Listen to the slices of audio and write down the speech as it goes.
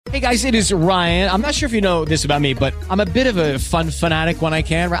Hey guys, it is Ryan. I'm not sure if you know this about me, but I'm a bit of a fun fanatic when I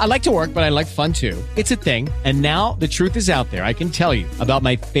can. I like to work, but I like fun too. It's a thing. And now the truth is out there. I can tell you about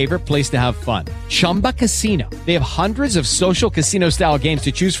my favorite place to have fun. Chumba Casino. They have hundreds of social casino style games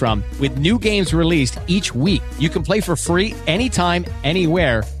to choose from with new games released each week. You can play for free anytime,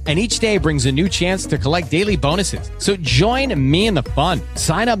 anywhere. And each day brings a new chance to collect daily bonuses. So join me in the fun.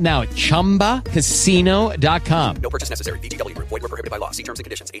 Sign up now at ChumbaCasino.com. No purchase necessary. VGW. Void where prohibited by law. See terms and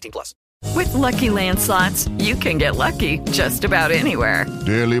conditions. 18+. With Lucky Land Slots, you can get lucky just about anywhere.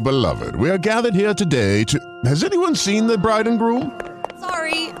 Dearly beloved, we are gathered here today to... Has anyone seen the bride and groom?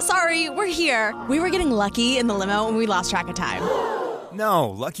 Sorry, we're here. We were getting lucky in the limo and we lost track of time. No,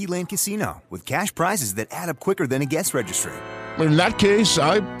 Lucky Land Casino, with cash prizes that add up quicker than a guest registry. In that case,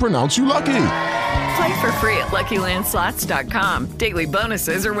 I pronounce you lucky. Play for free at LuckyLandSlots.com. Daily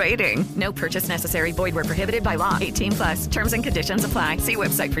bonuses are waiting. No purchase necessary. Void where prohibited by law. 18+. Terms and conditions apply. See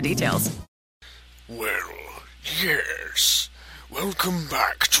website for details. Well, yes. Welcome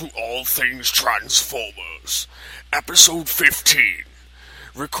back to All Things Transformers, Episode 15.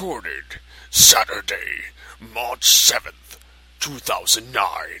 Recorded Saturday, March 7th, 2009.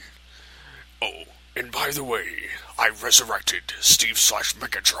 Oh, and by the way, I resurrected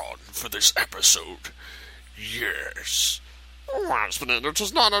Steve/Megatron for this episode. Yes. Wasp Needle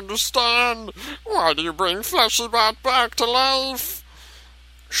does not understand. Why do you bring Fleshy Bat back to life?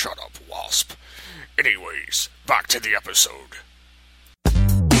 Shut up, Wasp. Anyways, back to the episode.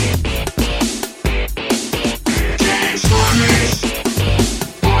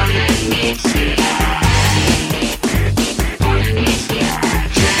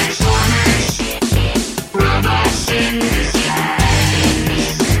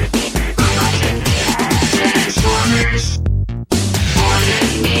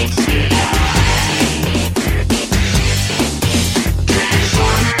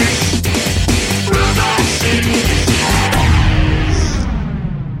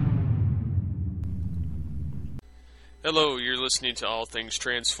 Hello, you're listening to All Things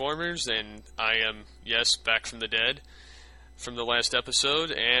Transformers, and I am, yes, back from the dead from the last episode,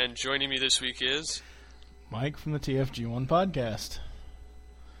 and joining me this week is... Mike from the TFG1 podcast.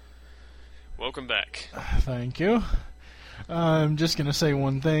 Welcome back. Thank you. I'm just going to say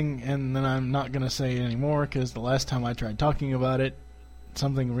one thing, and then I'm not going to say it anymore, because the last time I tried talking about it,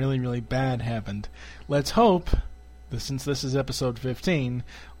 something really, really bad happened. Let's hope, since this is episode 15,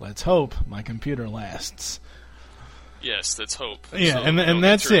 let's hope my computer lasts. Yes, let's hope. Yeah, so and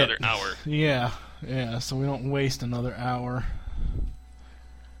that's it. Another hour. Yeah, so we don't waste another hour.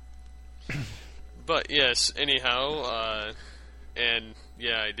 But yes, anyhow, and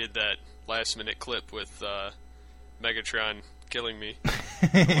yeah, I did that last-minute clip with Megatron killing me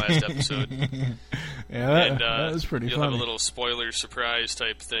in the last episode. Yeah, that was pretty you'll funny. Have a little spoiler surprise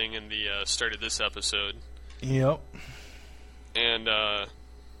type thing in the start of this episode. Yep. And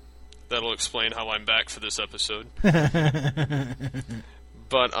that'll explain how I'm back for this episode.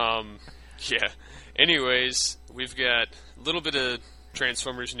 But, yeah. Anyways, we've got a little bit of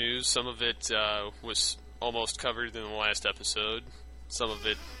Transformers news. Some of it was almost covered in the last episode. Some of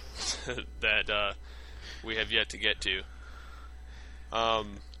it that we have yet to get to. I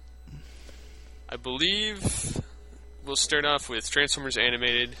believe we'll start off with Transformers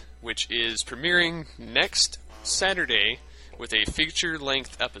Animated, which is premiering next Saturday with a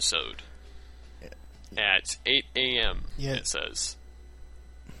feature-length episode at 8 a.m., it says.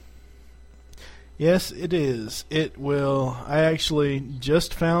 Yes, it is. It will. I actually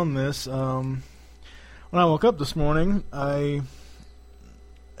just found this. When I woke up this morning, I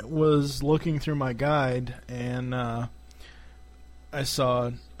was looking through my guide, and I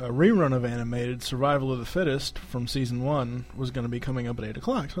saw a rerun of Animated, Survival of the Fittest, from Season 1, was going to be coming up at 8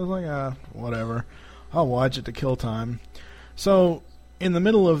 o'clock. So I was like, whatever. I'll watch it to kill time. So, in the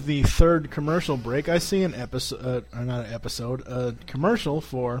middle of the third commercial break, I see a commercial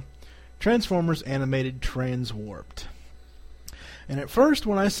for Transformers Animated Transwarped. And at first,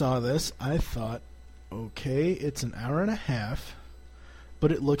 when I saw this, I thought, okay, it's an hour and a half,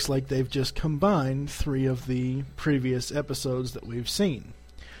 but it looks like they've just combined 3 of the previous episodes that we've seen.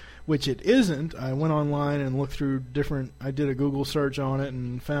 Which it isn't. I went online and looked through I did a Google search on it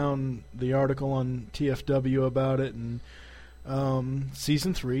and found the article on TFW about it, and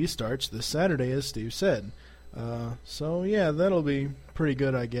Season 3 starts this Saturday, as Steve said. So, yeah, that'll be pretty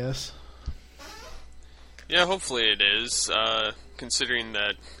good, I guess. Yeah, hopefully it is, considering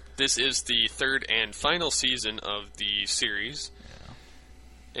that this is the third and final season of the series.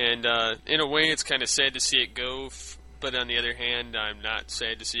 Yeah. And in a way, it's kind of sad to see it go, but on the other hand, I'm not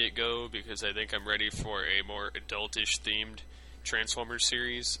sad to see it go, because I think I'm ready for a more adultish-themed Transformers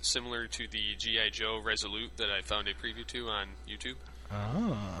series, similar to the G.I. Joe Resolute that I found a preview to on YouTube.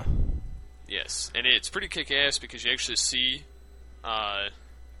 Ah. Yes, and it's pretty kick-ass because you actually see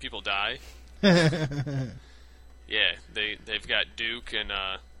people die. Yeah, they've got Duke and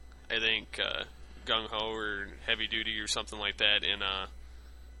I think Gung Ho or Heavy Duty or something like that, and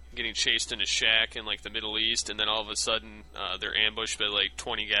getting chased in a shack in like the Middle East, and then all of a sudden they're ambushed by like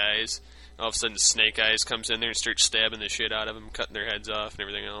 20 guys. All of a sudden Snake Eyes comes in there and starts stabbing the shit out of them, cutting their heads off and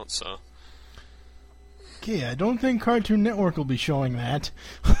everything else. So. Okay, I don't think Cartoon Network will be showing that.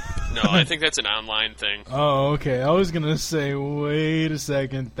 No, I think that's an online thing. Oh, okay. I was gonna say, wait a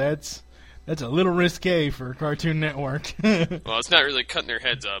second, that's a little risque for Cartoon Network. Well, it's not really cutting their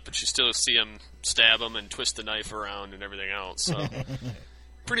heads up, but you still see them stab them and twist the knife around and everything else. So,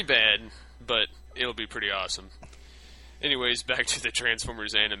 pretty bad, but it'll be pretty awesome. Anyways, back to the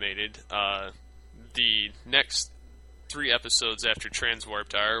Transformers Animated. The next 3 episodes after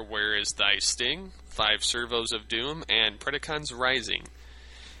Transwarped are Where Is Thy Sting?, 5 Servos of Doom, and Predacons Rising.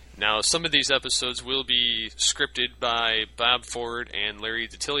 Now, some of these episodes will be scripted by Bob Ford and Larry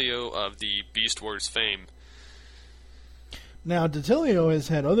DiTillio of the Beast Wars fame. Now, DiTillio has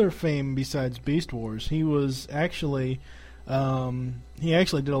had other fame besides Beast Wars. He was actually... he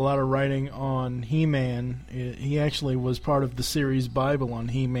actually did a lot of writing on He-Man. He actually was part of the series Bible on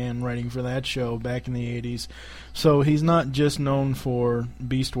He-Man, writing for that show back in the 80s. So he's not just known for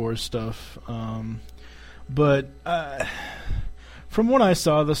Beast Wars stuff. But from what I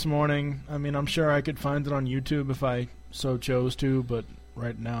saw this morning, I mean, I'm sure I could find it on YouTube if I so chose to, but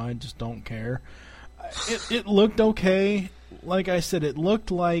right now I just don't care. It looked okay. Like I said, it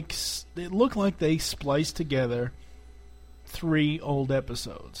looked like they spliced together 3 old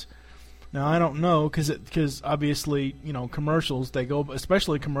episodes. Now I don't know because obviously, you know, commercials, they go,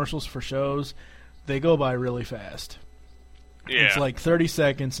 especially commercials for shows, they go by really fast. Yeah. It's like 30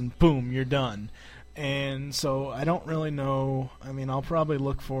 seconds and boom, you're done. And so I don't really know. I mean, I'll probably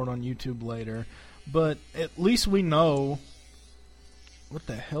look for it on YouTube later, but at least we know. What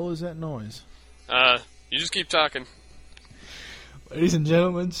the hell is that noise? You just keep talking. Ladies and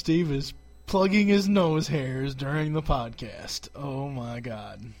gentlemen, Steve is plugging his nose hairs during the podcast. Oh my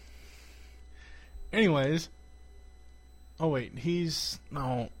god. Anyways. Oh wait,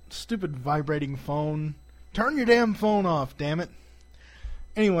 stupid vibrating phone. Turn your damn phone off, damn it.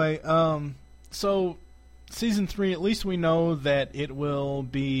 Anyway, so season 3, at least we know that it will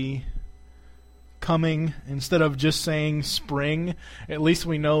be coming. Instead of just saying spring, at least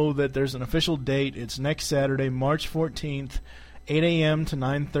we know that there's an official date. It's next Saturday, March 14th. 8 a.m. to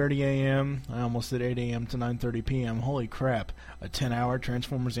 9:30 a.m. I almost said 8 a.m. to 9:30 p.m. Holy crap. A 10-hour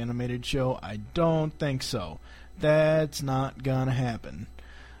Transformers animated show? I don't think so. That's not gonna happen.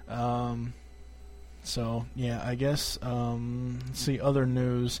 So, yeah, I guess, let's see, other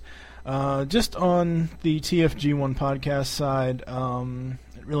news. Just on the TFG1 podcast side,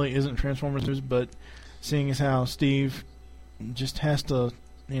 it really isn't Transformers news, but seeing as how Steve just has to,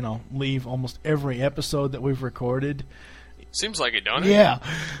 you know, leave almost every episode that we've recorded. Seems like it, don't it? Yeah.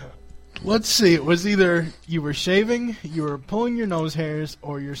 Let's see. It was either you were shaving, you were pulling your nose hairs,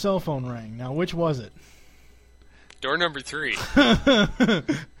 or your cell phone rang. Now, which was it? Door number 3.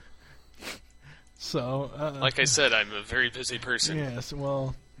 So, like I said, I'm a very busy person. Yes,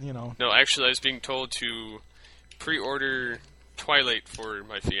 well, you know. No, actually, I was being told to pre-order Twilight for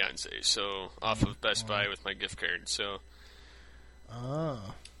my fiance, so off of Best Buy with my gift card. So,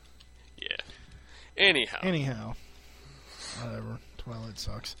 yeah. Anyhow. Whatever. Twilight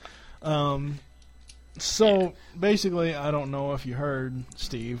sucks. So, basically, I don't know if you heard,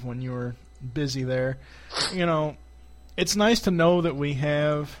 Steve, when you were busy there. You know, it's nice to know that we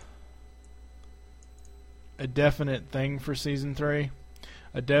have a definite thing for Season 3.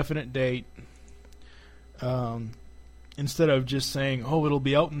 A definite date. Instead of just saying, oh, it'll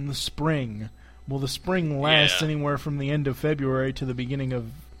be out in the spring. Well, the spring lasts anywhere from the end of February to the beginning of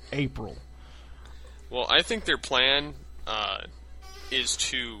April. Well, I think their plan is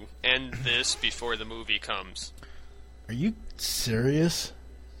to end this before the movie comes. Are you serious?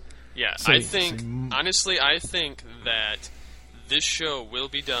 Yeah, honestly, I think that this show will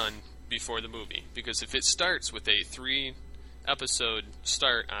be done before the movie. Because if it starts with a 3-episode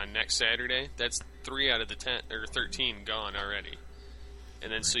start on next Saturday, that's 3 out of the 10 or 13 gone already.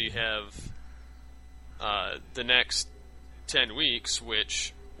 And then so you have the next 10 weeks,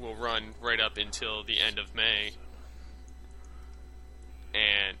 which will run right up until the end of May,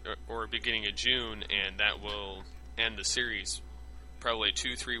 and or beginning of June, and that will end the series probably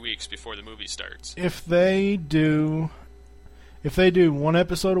 2-3 weeks before the movie starts. If they do 1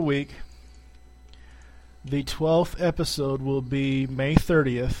 episode a week, The 12th episode will be May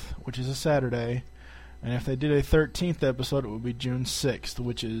 30th, which is a Saturday. And if they did a 13th episode, it would be June 6th,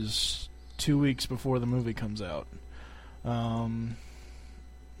 which is 2 weeks before the movie comes out.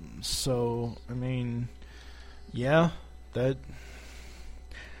 So, I mean, yeah, that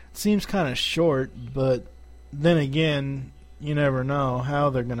seems kind of short, but then again, you never know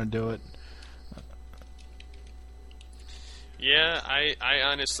how they're going to do it. Yeah, I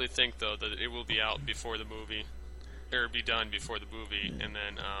honestly think, though, that it will be out before the movie, or be done before the movie, and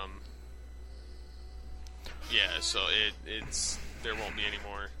then, yeah, so it's there won't be any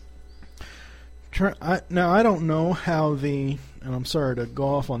more. Now, I don't know how and I'm sorry to go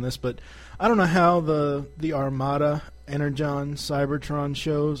off on this, but I don't know how the Armada Energon Cybertron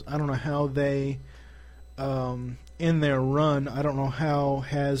shows, I don't know how they, in their run, I don't know how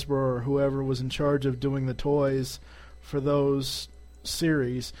Hasbro or whoever was in charge of doing the toys for those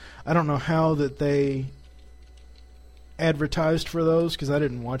series, I don't know how that they advertised for those, because I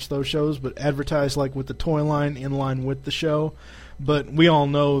didn't watch those shows, but advertised like with the toy line in line with the show. But we all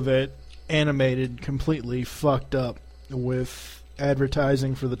know that Animated completely fucked up with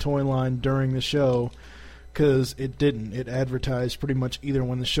advertising for the toy line during the show, because it didn't. It advertised pretty much either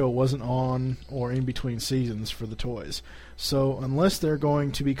when the show wasn't on or in between seasons for the toys. So unless they're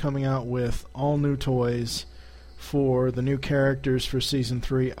going to be coming out with all new toys for the new characters for Season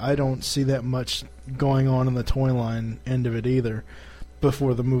 3, I don't see that much going on in the toy line end of it either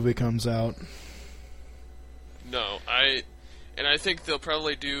before the movie comes out. No, I think they'll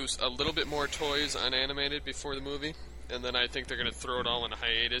probably do a little bit more toys on Animated before the movie, and then I think they're going to throw it all in a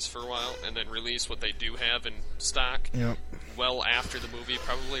hiatus for a while, and then release what they do have in stock well after the movie,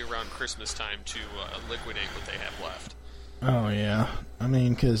 probably around Christmas time, to liquidate what they have left. Oh, yeah. I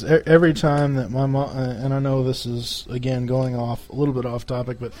mean, because every time that my mom, and I know this is, again, going off, a little bit off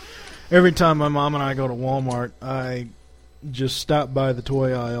topic, but every time my mom and I go to Walmart, I just stop by the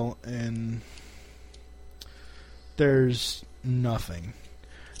toy aisle, and there's nothing.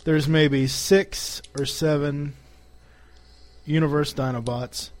 There's maybe 6 or 7 Universe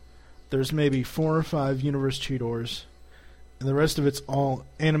Dinobots. There's maybe 4 or 5 Universe Cheetors. And the rest of it's all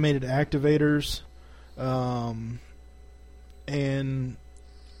animated activators, and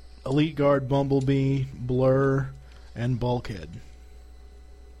Elite Guard, Bumblebee, Blur, and Bulkhead.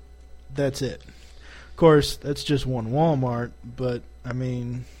 That's it. Of course, that's just one Walmart, but, I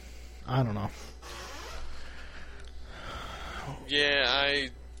mean, I don't know. Yeah,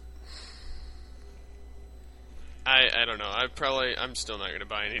 I don't know. I'm still not going to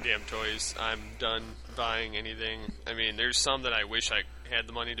buy any damn toys. I'm done buying anything. I mean, there's some that I wish I had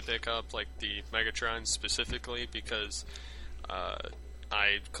the money to pick up, like the Megatrons specifically, because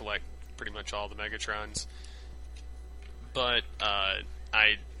I collect pretty much all the Megatrons. But I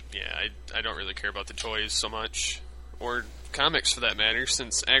don't really care about the toys so much, or comics for that matter,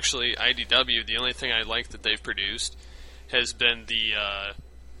 since actually IDW, the only thing I like that they've produced has been the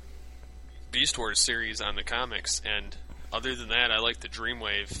Beast Wars series on the comics, and other than that, I like the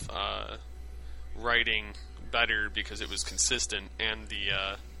Dreamwave writing better because it was consistent, and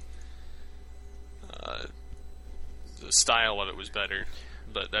the style of it was better.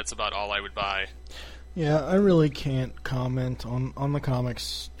 But that's about all I would buy. Yeah, I really can't comment on the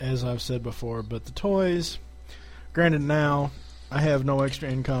comics, as I've said before, but the toys, granted now, I have no extra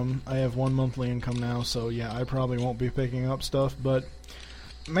income. I have one monthly income now, so yeah, I probably won't be picking up stuff, but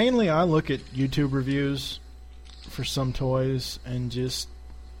mainly I look at YouTube reviews for some toys and just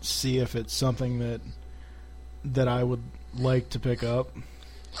see if it's something that I would like to pick up.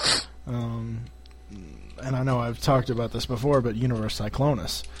 And I know I've talked about this before, but Universe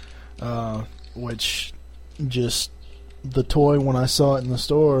Cyclonus, which just, the toy when I saw it in the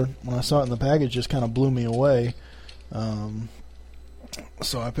store, when I saw it in the package, just kind of blew me away.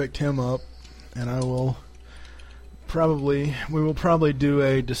 So I picked him up, and we will probably do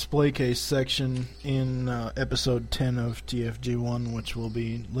a display case section in episode 10 of TFG1, which will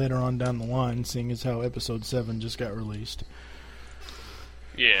be later on down the line, seeing as how episode 7 just got released.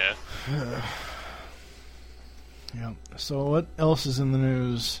 Yeah. Yeah. So what else is in the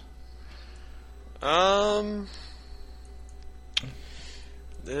news? Let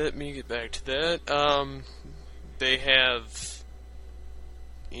me get back to that. They have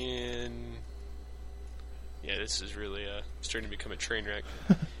this is really starting to become a train wreck.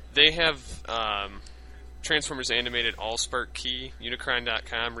 They have Transformers Animated Allspark Key.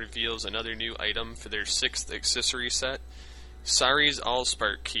 Unicron.com reveals another new item for their 6th accessory set. Sari's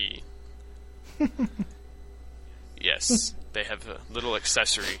Allspark Key. Yes, they have a little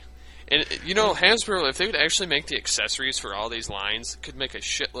accessory. And, Hasbro, if they would actually make the accessories for all these lines, could make a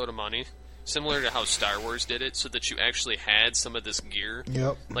shitload of money. similar to how Star Wars did it, so that you actually had some of this gear.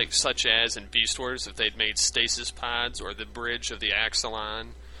 Yep. Like, such as in Beast Wars, if they'd made stasis pods, or the bridge of the Axelon,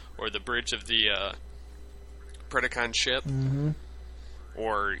 or the bridge of the Predacon ship,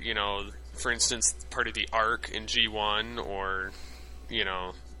 or, you know, for instance, part of the Ark in G1, or, you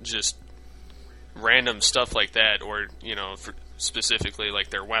know, just random stuff like that, or, you know, specifically like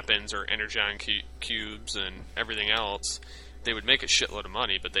their weapons or energon cubes and everything else, they would make a shitload of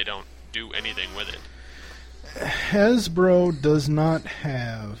money, but they don't do anything with it. Hasbro does not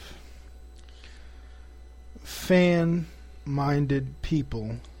have fan-minded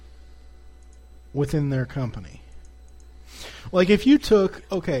people within their company. Like, if you took...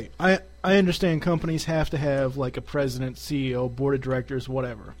 Okay, I understand companies have to have, like, a president, CEO, board of directors,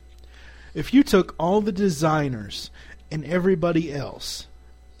 whatever. If you took all the designers and everybody else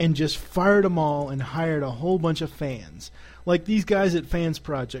and just fired them all and hired a whole bunch of fans... Like these guys at Fans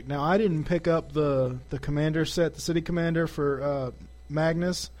Project. Now, I didn't pick up the Commander set, the City Commander for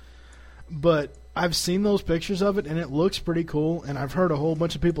Magnus, but I've seen those pictures of it, and it looks pretty cool, and I've heard a whole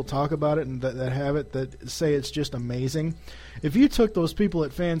bunch of people talk about it and that have it that say it's just amazing. If you took those people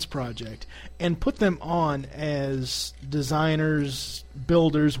at Fans Project and put them on as designers,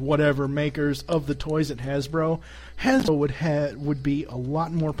 builders, whatever, makers of the toys at Hasbro, Hasbro would be a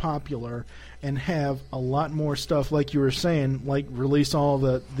lot more popular and have a lot more stuff, like you were saying, like release all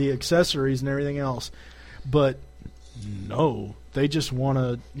the accessories and everything else. But no, they just want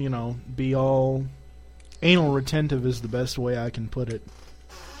to, you know, be all anal retentive is the best way I can put it.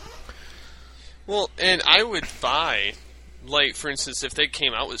 Well, and I would buy, like, for instance, if they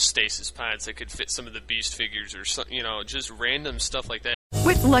came out with stasis pods that could fit some of the Beast figures or, you know, just random stuff like that.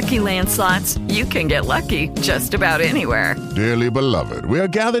 With Lucky Land Slots, you can get lucky just about anywhere. Dearly beloved, we are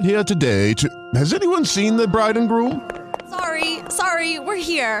gathered here today to... Has anyone seen the bride and groom? Sorry, we're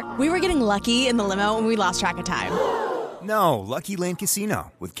here. We were getting lucky in the limo and we lost track of time. No, Lucky Land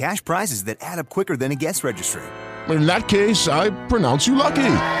Casino, with cash prizes that add up quicker than a guest registry. In that case, I pronounce you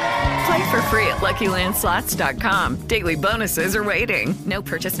lucky. Play for free at LuckyLandSlots.com. Daily bonuses are waiting. No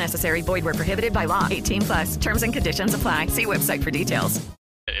purchase necessary. Void where prohibited by law. 18+. Terms and conditions apply. See website for details.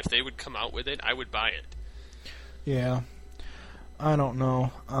 If they would come out with it, I would buy it. Yeah. I don't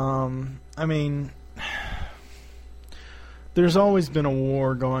know. I mean, there's always been a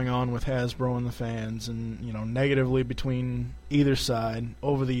war going on with Hasbro and the fans, and, you know, negatively between either side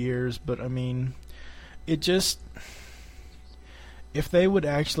over the years, but I mean, it just... If they would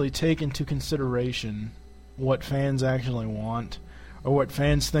actually take into consideration what fans actually want, or what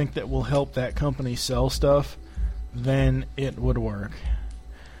fans think that will help that company sell stuff, then it would work.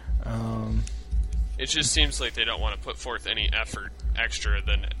 It just seems like they don't want to put forth any effort extra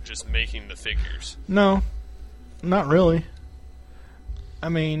than just making the figures. No, not really. I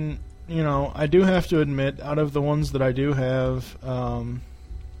mean, you know, I do have to admit, out of the ones that I do have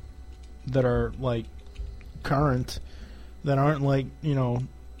that are, like, current... that aren't like, you know,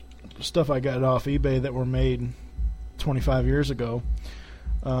 stuff I got off eBay that were made 25 years ago.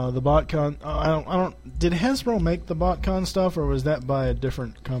 The BotCon, I don't. Did Hasbro make the BotCon stuff, or was that by a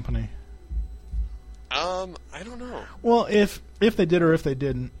different company? I don't know. Well, if they did or if they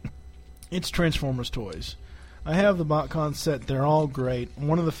didn't, it's Transformers toys. I have the BotCon set. They're all great.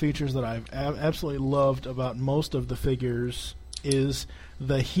 One of the features that I've absolutely loved about most of the figures is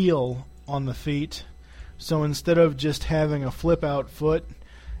the heel on the feet. So instead of just having a flip-out foot,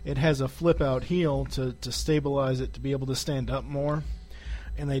 it has a flip-out heel to stabilize it to be able to stand up more.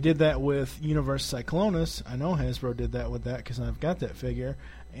 And they did that with Universe Cyclonus. I know Hasbro did that with that because I've got that figure.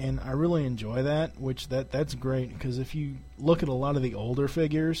 And I really enjoy that, which that's great. Because if you look at a lot of the older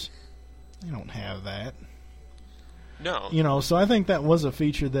figures, they don't have that. No. You know, so I think that was a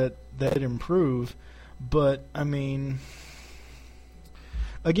feature that improved. But, I mean...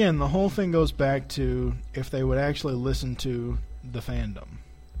 Again, the whole thing goes back to if they would actually listen to the fandom,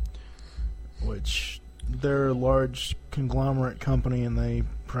 which they're a large conglomerate company and they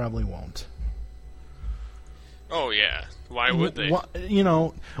probably won't. Oh, yeah. Why would they? You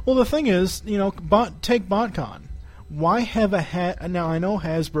know, well, the thing is, you know, take BotCon. Why have a... Now, I know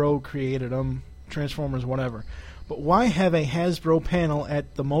Hasbro created them, Transformers, whatever, but why have a Hasbro panel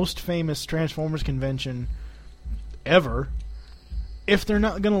at the most famous Transformers convention ever... if they're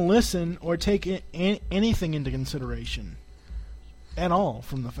not going to listen or take anything into consideration at all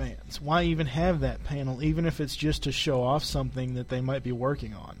from the fans? Why even have that panel, even if it's just to show off something that they might be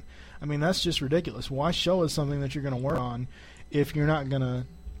working on? I mean, that's just ridiculous. Why show us something that you're going to work on if you're not going to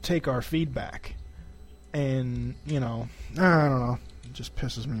take our feedback? And, you know, I don't know. It just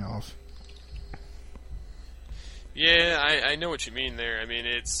pisses me off. Yeah, I know what you mean there. I mean,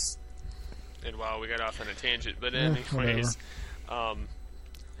 it's... And wow, we got off on a tangent. But anyways,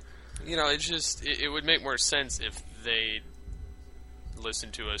 it would make more sense if they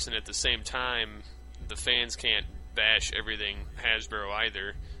listen to us, and at the same time, the fans can't bash everything Hasbro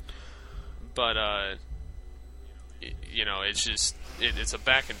either. But it's a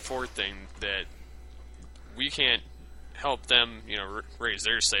back and forth thing that we can't help them, raise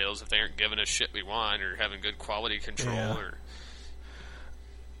their sales if they aren't giving us shit we want or having good quality control. Yeah.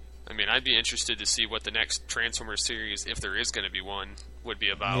 I'd be interested to see what the next Transformers series, if there is going to be one, would be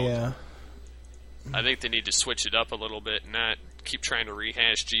about. Yeah. I think they need to switch it up a little bit and not keep trying to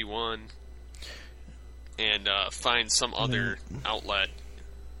rehash G1 and find some other outlet.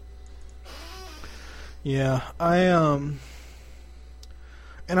 Yeah, I'm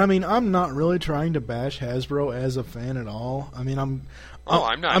not really trying to bash Hasbro as a fan at all. I'm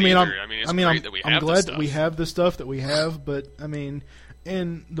not either. It's great that we have I'm glad this that we stuff. have the stuff that we have, but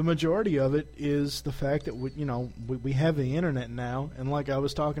and the majority of it is the fact that we have the internet now, and like I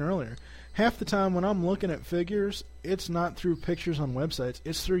was talking earlier, half the time when I'm looking at figures, it's not through pictures on websites,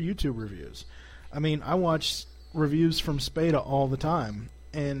 it's through YouTube reviews. I watch reviews from Spada all the time,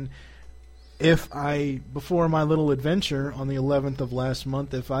 and before my little adventure on the 11th of last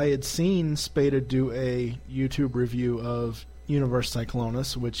month, if I had seen Spada do a YouTube review of Universe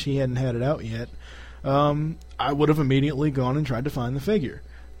Cyclonus, which he hadn't had it out yet, I would have immediately gone and tried to find the figure,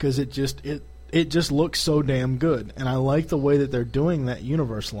 because it just looks so damn good, and I like the way that they're doing that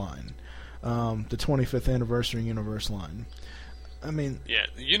Universe line, the 25th anniversary Universe line. Yeah,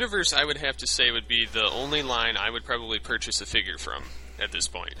 the Universe, I would have to say, would be the only line I would probably purchase a figure from at this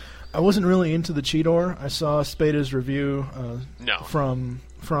point. I wasn't really into the Cheetor. I saw Spada's review from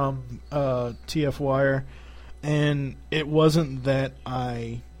TF Wire, and it wasn't that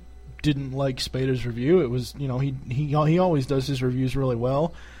I didn't like Spada's review. It was, he always does his reviews really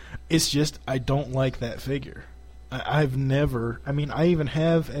well. It's just I don't like that figure. I've never. I even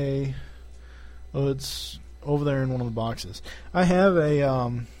have a. Oh, it's over there in one of the boxes. I have I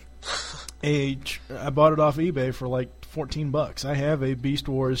bought it off eBay for like $14. I have a Beast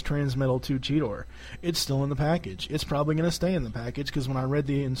Wars Transmetal 2 Cheetor. It's still in the package. It's probably going to stay in the package, because when I read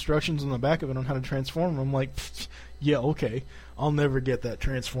the instructions on the back of it on how to transform them, I'm like, yeah, okay, I'll never get that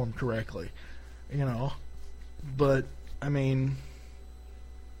transformed correctly. But,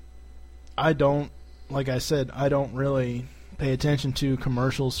 I don't, like I said, I don't really pay attention to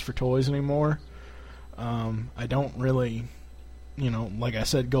commercials for toys anymore. I don't really, like I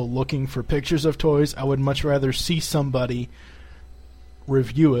said, go looking for pictures of toys. I would much rather see somebody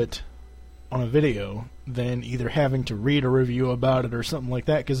review it on a video than either having to read a review about it or something like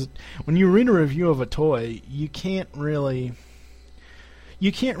that. Because when you read a review of a toy, you can't really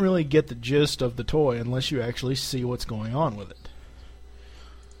get the gist of the toy unless you actually see what's going on with it.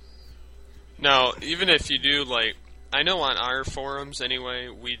 Now, even if you do, I know on our forums anyway,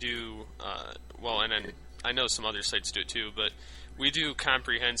 we do, and then I know some other sites do it too, but we do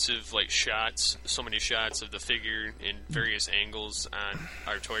comprehensive, shots, so many shots of the figure in various angles on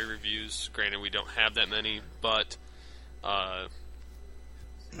our toy reviews. Granted, we don't have that many, but at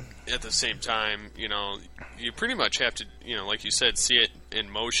the same time, you pretty much have to, like you said, see it in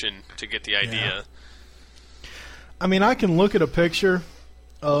motion to get the idea. Yeah. I can look at a picture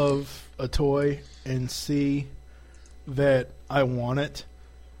of a toy and see that I want it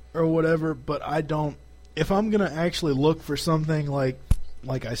or whatever, but I don't. If I'm going to actually look for something like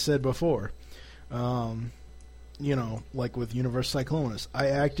I said before, like with Universe Cyclonus, I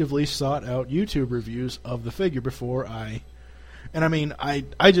actively sought out YouTube reviews of the figure before I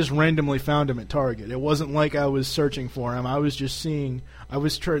just randomly found him at Target. It wasn't like I was searching for him. I was just seeing,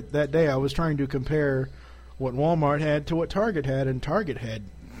 that day I was trying to compare what Walmart had to what Target had, and Target had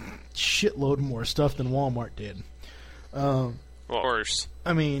shitload more stuff than Walmart did. Of course.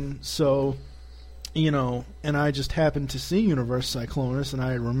 And I just happened to see Universe Cyclonus, and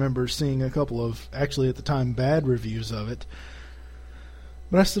I remember seeing a couple of, actually at the time, bad reviews of it.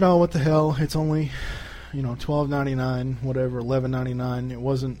 But I said, oh, what the hell, it's only, $12.99, whatever, $11.99. It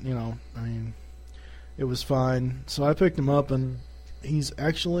wasn't, it was fine. So I picked him up, and he's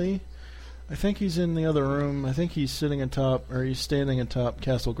actually, I think he's in the other room. I think he's standing atop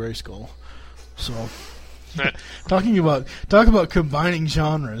Castle Grayskull. So, talk about combining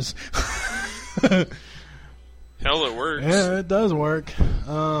genres. Hell, it works. Yeah, it does work.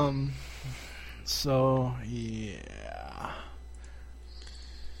 So, yeah.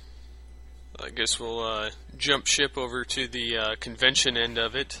 I guess we'll jump ship over to the convention end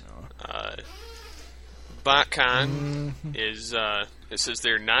of it. BotCon is, it says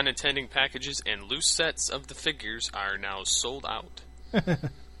their non-attending packages and loose sets of the figures are now sold out.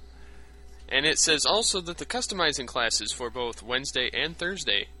 And it says also that the customizing classes for both Wednesday and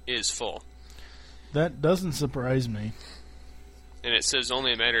Thursday is full. That doesn't surprise me. And it says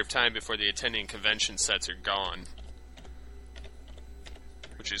only a matter of time before the attending convention sets are gone.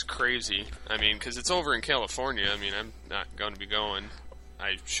 Which is crazy. I mean, because it's over in California. I mean, I'm not going to be going.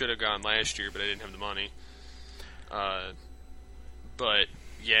 I should have gone last year, but I didn't have the money. But,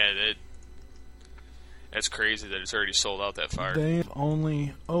 yeah, that's crazy that it's already sold out that far. They've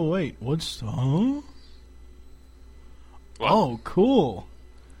only... Oh, wait. What's... Huh? Well, Oh, cool.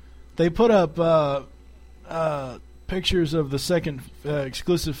 They put up pictures of the second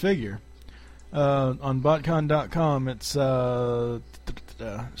exclusive figure on botcon.com. It's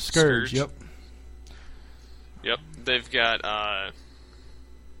Scourge. Yep. Yep. They've got...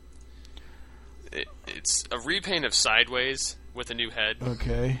 it's a repaint of Sideways with a new head.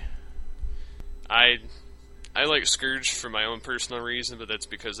 Okay. I like Scourge for my own personal reason, but that's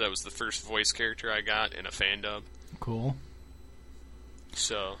because that was the first voice character I got in a fan dub. Cool.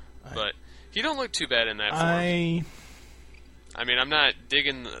 So, but he don't look too bad in that form. I mean, I'm not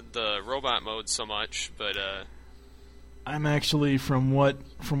digging the robot mode so much, but I'm actually from what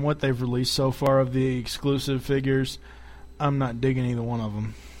they've released so far of the exclusive figures, I'm not digging either one of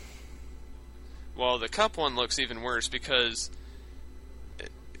them. Well, the Cup one looks even worse because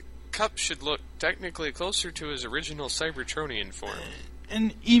Cup should look technically closer to his original Cybertronian form.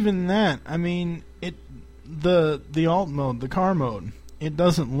 And even that, I mean, the alt mode, the car mode, it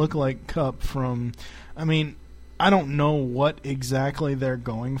doesn't look like Cup from... I mean, I don't know what exactly they're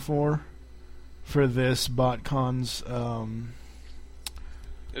going for this BotCon's...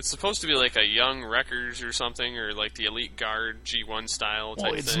 It's supposed to be like a young Wreckers or something, or like the Elite Guard G1 style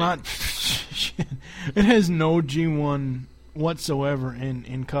type well, it's thing. not... It has no G1 whatsoever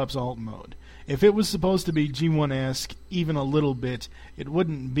in Cup's alt mode. If it was supposed to be G1-esque even a little bit, it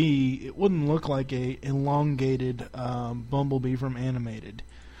wouldn't look like a elongated Bumblebee from Animated.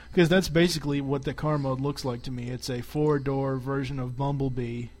 Because that's basically what the car mode looks like to me. It's a 4-door version of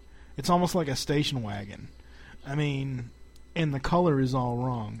Bumblebee. It's almost like a station wagon. I mean, and the color is all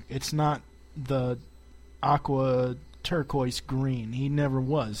wrong. It's not the aqua turquoise green. He never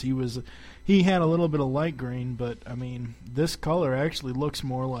was. He had a little bit of light green, but I mean, this color actually looks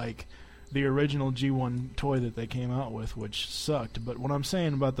more like the original G1 toy that they came out with, which sucked. But what I'm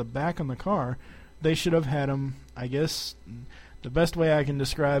saying about the back on the car, they should have had him, I guess, the best way I can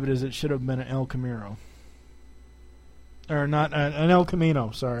describe it is it should have been an El Camino. Or not, an El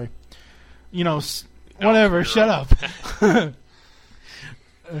Camino, sorry. You know, whatever, El shut up.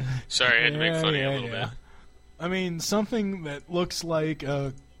 Sorry, I had to make fun of you a little bit. I mean, something that looks like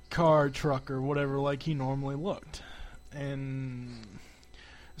a car, truck, or whatever, like he normally looked. And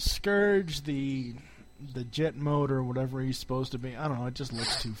Scourge, the jet mode or whatever he's supposed to be, I don't know, it just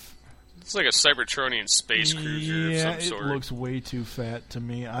looks too... It's like a Cybertronian space cruiser of some sort. Yeah, it looks way too fat to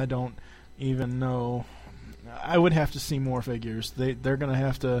me. I don't even know. I would have to see more figures. They're gonna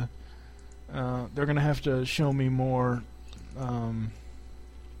have to show me more. There's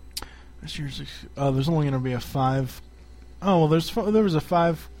only gonna be a 5. Oh well, there was a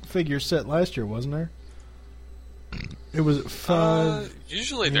 5-figure set last year, wasn't there? It was 5.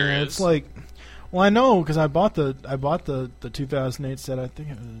 Usually there is. It's like, well, I know because I bought the 2008 set. I think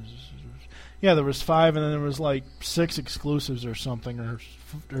it was. Yeah, there was 5, and then there was like 6 exclusives or something,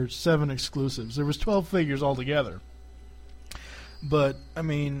 or 7 exclusives. There was 12 figures altogether. But I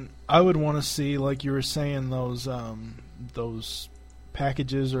mean, I would want to see, like you were saying, those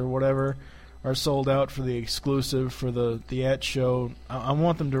packages or whatever are sold out for the exclusive for the at show. I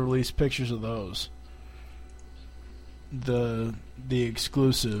want them to release pictures of those. The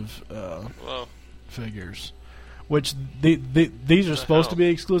exclusive figures. Which these are supposed to be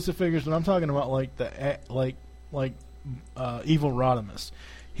exclusive figures, but I'm talking about like Evil Rodimus.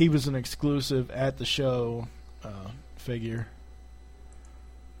 He was an exclusive at the show figure.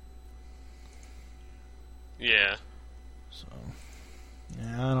 Yeah. So,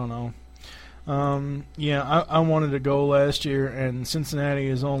 yeah, I don't know. I wanted to go last year, and Cincinnati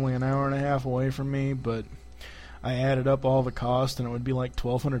is only an hour and a half away from me, but I added up all the cost, and it would be like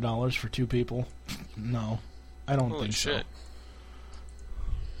 $1,200 for 2 people. No. I don't think shit. so.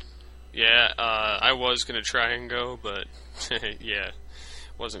 Yeah, I was going to try and go, but yeah,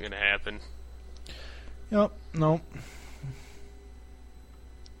 wasn't going to happen. Yep, nope.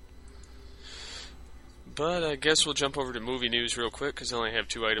 But I guess we'll jump over to movie news real quick, because I only have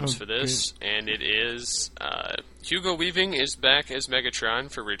 2 items for this, and it is Hugo Weaving is back as Megatron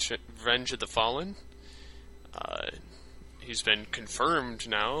for Revenge of the Fallen. He's been confirmed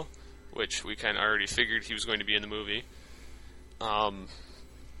now, which we kind of already figured he was going to be in the movie.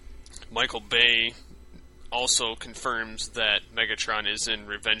 Michael Bay also confirms that Megatron is in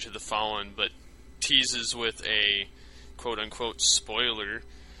Revenge of the Fallen, but teases with a quote-unquote spoiler,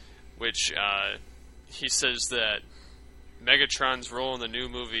 which he says that Megatron's role in the new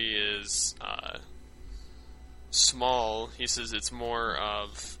movie is small. He says it's more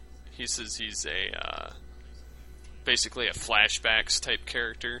of... He says he's basically a flashbacks type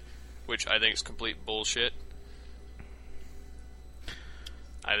character, which I think is complete bullshit.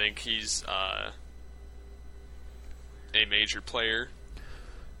 I think he's a major player.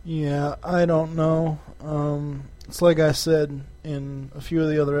 Yeah, I don't know. It's like I said in a few of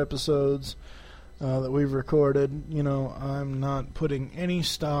the other episodes that we've recorded. You know, I'm not putting any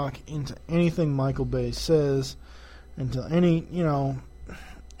stock into anything Michael Bay says, into any, you know,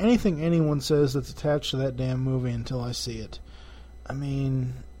 anything anyone says that's attached to that damn movie until I see it. I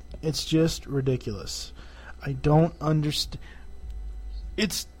mean, it's just ridiculous. I don't understand.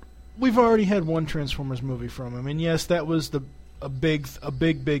 We've already had one Transformers movie from him, and yes, that was a big,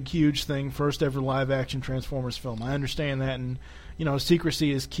 huge thing, first ever live action Transformers film. I understand that, and you know,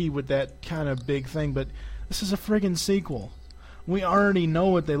 secrecy is key with that kind of big thing. But this is a friggin' sequel. We already know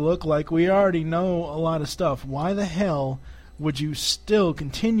what they look like. We already know a lot of stuff. Why the hell would you still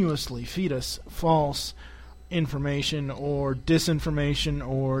continuously feed us false information or disinformation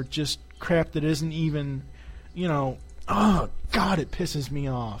or just crap that isn't even, you know, oh, God, it pisses me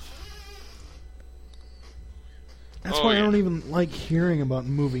off. That's why I don't even like hearing about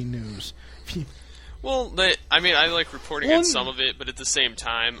movie news. Well, I like reporting on some of it, but at the same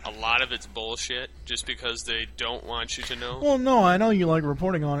time, a lot of it's bullshit just because they don't want you to know. Well, no, I know you like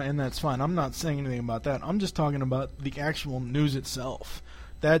reporting on it, and that's fine. I'm not saying anything about that. I'm just talking about the actual news itself.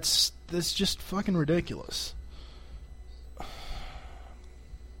 That's just fucking ridiculous.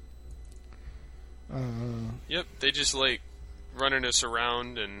 Yep, they just like running us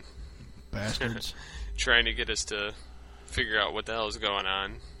around and bastards trying to get us to figure out what the hell is going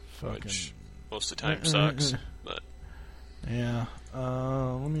on, which most of the time sucks. But yeah,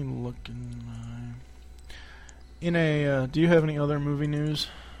 let me look in my. Do you have any other movie news?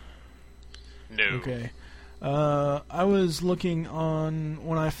 No. Okay. I was looking on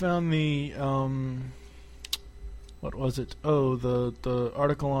when I found the what was it? Oh, the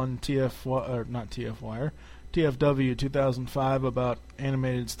article on TFWire 2005 about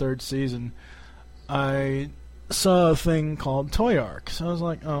Animated's third season. I saw a thing called Toy Arc, so I was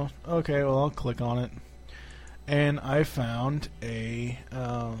like, oh, okay, well, I'll click on it. And I found a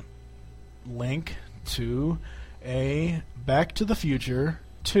link to a Back to the Future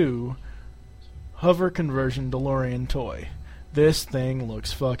 2 hover conversion DeLorean toy. This thing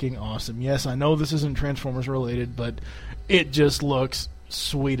looks fucking awesome. Yes, I know this isn't Transformers related, but it just looks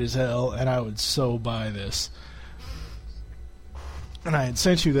sweet as hell, and I would so buy this. And I had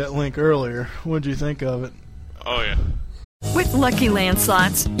sent you that link earlier. What'd you think of it? Oh, yeah. With Lucky Land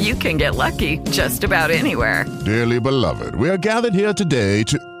Slots, you can get lucky just about anywhere. Dearly beloved, we are gathered here today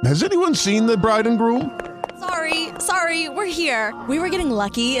to... Has anyone seen the bride and groom? Sorry, we're here. We were getting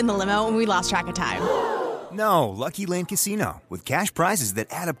lucky in the limo and we lost track of time. No, Lucky Land Casino, with cash prizes that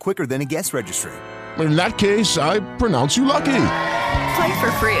add up quicker than a guest registry. In that case, I pronounce you lucky. Play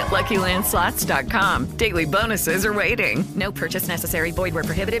for free at LuckyLandSlots.com. Daily bonuses are waiting. No purchase necessary. Void where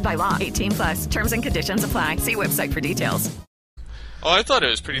prohibited by law. 18+. Terms and conditions apply. See website for details. Oh, I thought it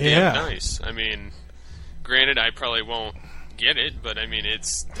was pretty damn nice. I mean, granted, I probably won't get it, but I mean,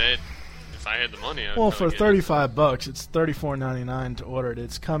 it's that. If I had the money, I'd well, for $35, it's $34.99 to order it.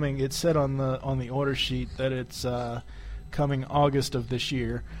 It's coming. It said on the order sheet that it's coming August of this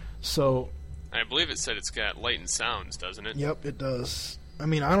year. So I believe it said it's got light and sounds, doesn't it? Yep, it does. I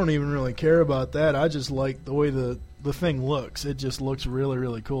mean, I don't even really care about that. I just like the way the thing looks. It just looks really,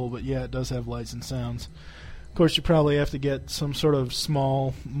 really cool. But yeah, it does have lights and sounds. Of course, you probably have to get some sort of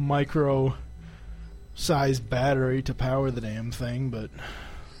small, micro-sized battery to power the damn thing, but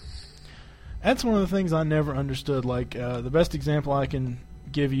that's one of the things I never understood. Like, the best example I can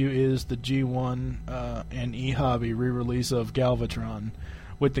give you is the G1 and E-Hobby re-release of Galvatron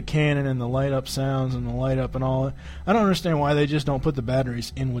with the cannon and the light-up sounds and the light-up and all. I don't understand why they just don't put the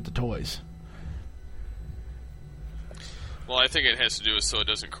batteries in with the toys. Well, I think it has to do with so it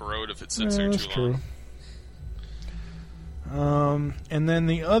doesn't corrode if it sits there too long. True. And then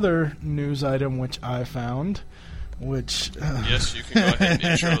the other news item which I found, which... yes, you can go ahead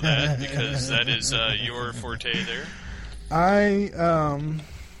and intro that, because that is your forte there.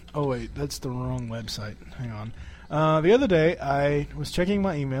 Oh, wait, that's the wrong website. Hang on. The other day, I was checking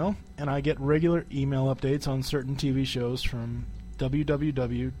my email, and I get regular email updates on certain TV shows from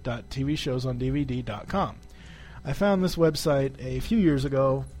www.tvshowsondvd.com. I found this website a few years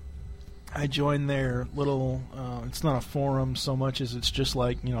ago, I joined their little, it's not a forum so much as it's just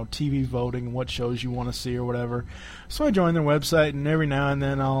like, TV voting, what shows you want to see or whatever. So I joined their website, and every now and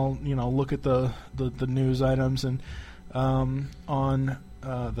then I'll, look at the news items. And on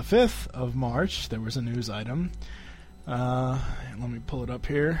the 5th of March, there was a news item. Let me pull it up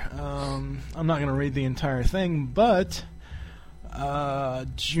here. I'm not going to read the entire thing, but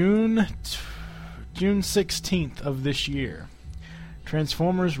June 16th of this year,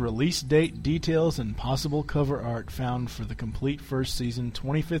 Transformers release date, details, and possible cover art found for the complete first season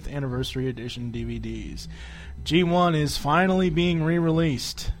 25th Anniversary Edition DVDs. G1 is finally being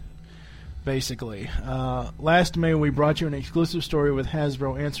re-released, basically. Last May, we brought you an exclusive story with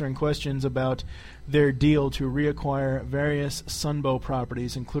Hasbro answering questions about their deal to reacquire various Sunbow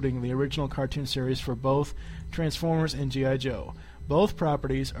properties, including the original cartoon series for both Transformers and G.I. Joe. Both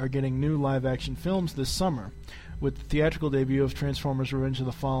properties are getting new live-action films this summer. With the theatrical debut of Transformers Revenge of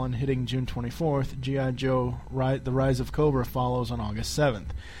the Fallen hitting June 24th, G.I. Joe The Rise of Cobra follows on August 7th.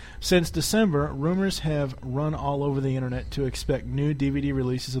 Since December, rumors have run all over the internet to expect new DVD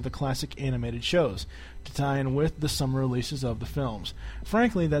releases of the classic animated shows to tie in with the summer releases of the films.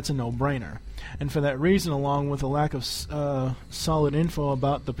 Frankly, that's a no-brainer. And for that reason, along with a lack of solid info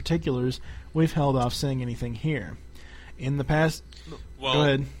about the particulars, we've held off saying anything here. In the past... Well, go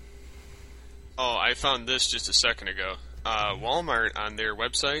ahead. Oh, I found this just a second ago. Walmart on their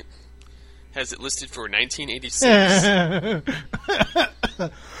website has it listed for 1986.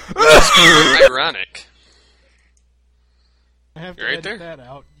 It's ironic. I have to right edit there? that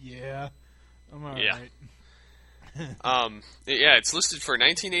out. Yeah. I'm alright. Yeah. Yeah, it's listed for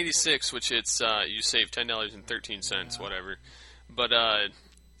 1986, which it's you save $10.13, whatever. But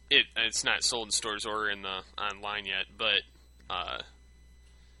it's not sold in stores or in the online yet. But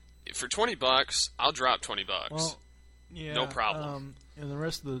for $20, I'll drop $20. Well, yeah, no problem. And the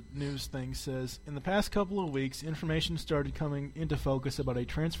rest of the news thing says, in the past couple of weeks, information started coming into focus about a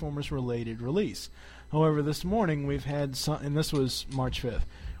Transformers-related release. However, this morning we've had some, and this was March 5th,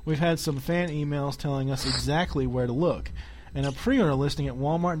 we've had some fan emails telling us exactly where to look. And a pre-order listing at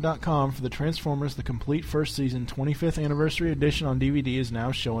Walmart.com for the Transformers The Complete First Season 25th Anniversary Edition on DVD is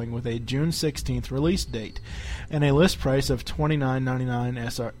now showing with a June 16th release date and a list price of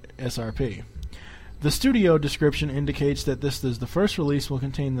 $29.99 SRP. The studio description indicates that this is the first release will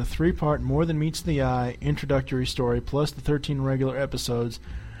contain the 3-part More Than Meets the Eye introductory story plus the 13 regular episodes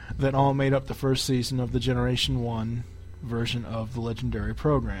that all made up the first season of the Generation 1 version of the legendary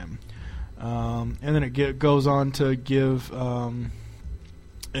program. And then it goes on to give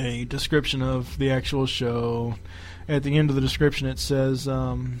a description of the actual show. At the end of the description it says,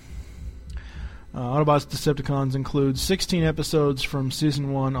 Autobots Decepticons includes 16 episodes from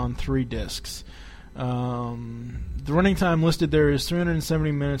Season 1 on 3 discs. The running time listed there is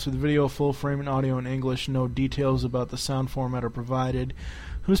 370 minutes with video, full frame, and audio in English. No details about the sound format are provided.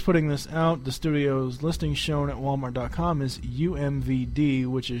 Who's putting this out? The studio's listing shown at Walmart.com is UMVD,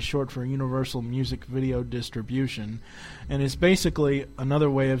 which is short for Universal Music Video Distribution, and is basically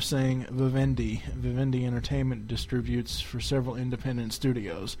another way of saying Vivendi. Vivendi Entertainment distributes for several independent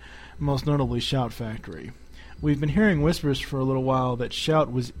studios, most notably Shout Factory. We've been hearing whispers for a little while that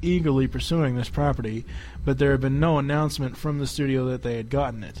Shout was eagerly pursuing this property, but there had been no announcement from the studio that they had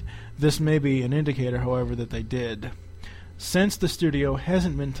gotten it. This may be an indicator, however, that they did. Since the studio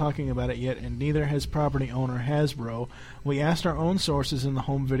hasn't been talking about it yet, and neither has property owner Hasbro, we asked our own sources in the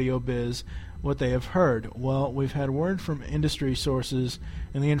home video biz what they have heard. Well, we've had word from industry sources,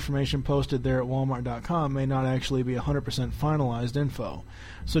 and the information posted there at Walmart.com may not actually be 100% finalized info.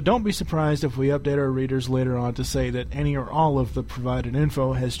 So don't be surprised if we update our readers later on to say that any or all of the provided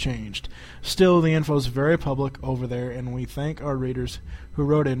info has changed. Still, the info is very public over there, and we thank our readers who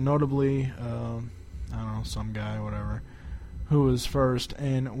wrote in, notably, I don't know, some guy, whatever, who was first,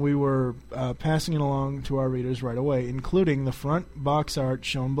 and we were passing it along to our readers right away, including the front box art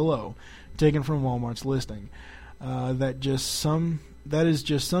shown below, taken from Walmart's listing. That is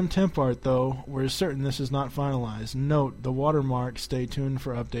just some temp art, though. We're certain this is not finalized. Note the watermark. Stay tuned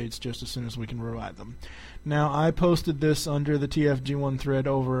for updates just as soon as we can provide them. Now, I posted this under the TFG1 thread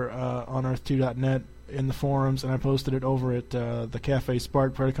over on Earth2.net in the forums, and I posted it over at the Cafe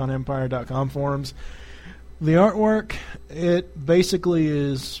Spark, PredaconEmpire.com forums. The artwork, it basically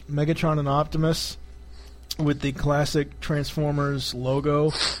is Megatron and Optimus with the classic Transformers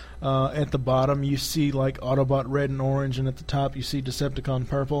logo. At the bottom you see like Autobot red and orange, and at the top you see Decepticon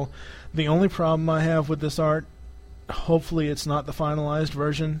purple. The only problem I have with this art, hopefully it's not the finalized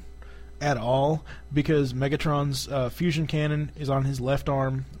version, at all, because Megatron's fusion cannon is on his left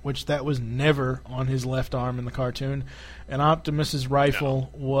arm, which that was never on his left arm in the cartoon, and Optimus's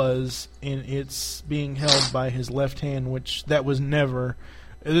rifle was it's being held by his left hand, which that was never.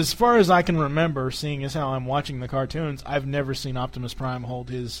 As far as I can remember, seeing as how I'm watching the cartoons, I've never seen Optimus Prime hold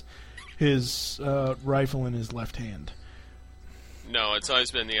his rifle in his left hand. No, it's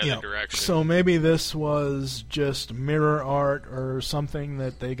always been the other direction. So maybe this was just mirror art or something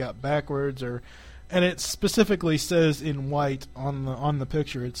that they got backwards, and it specifically says in white on the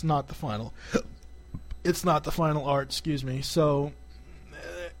picture. It's not the final. It's not the final art. Excuse me. So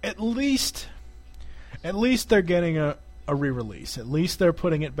at least they're getting a re-release. At least they're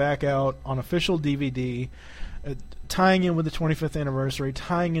putting it back out on official DVD, tying in with the 25th anniversary,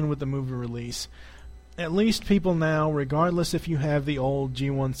 tying in with the movie release. At least people now, regardless if you have the old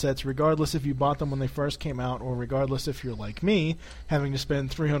G1 sets, regardless if you bought them when they first came out, or regardless if you're like me, having to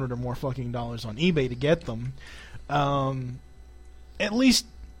spend $300 or more fucking dollars on eBay to get them, at least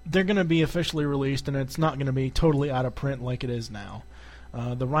they're going to be officially released, and it's not going to be totally out of print like it is now.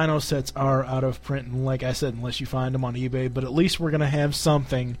 The Rhino sets are out of print, and like I said, unless you find them on eBay, but at least we're going to have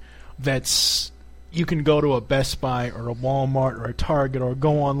something that's you can go to a Best Buy or a Walmart or a Target or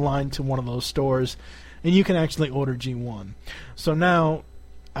go online to one of those stores, and you can actually order G1. So now,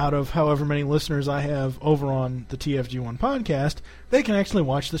 out of however many listeners I have over on the TFG1 podcast, they can actually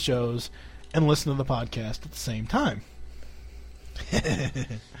watch the shows and listen to the podcast at the same time.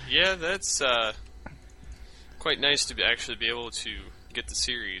 Yeah, that's quite nice to actually be able to get the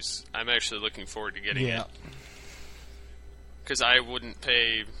series. I'm actually looking forward to getting it. Because I wouldn't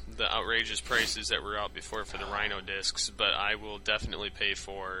pay the outrageous prices that were out before for the Rhino discs, but I will definitely pay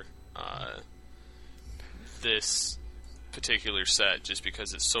for this particular set just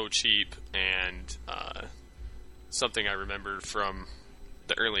because it's so cheap and something I remember from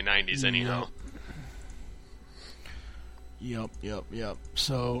the early 90s anyhow. Yep.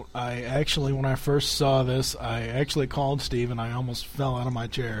 So I actually, when I first saw this, I actually called Steve and I almost fell out of my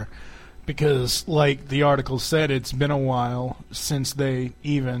chair because, like the article said, it's been a while since they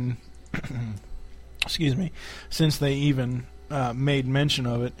even, made mention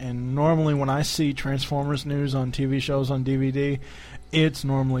of it. And normally when I see Transformers news on TV shows on DVD, it's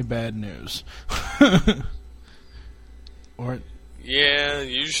normally bad news. Yeah,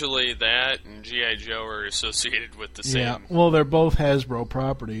 usually that and G.I. Joe are associated with the same. Yeah, well, they're both Hasbro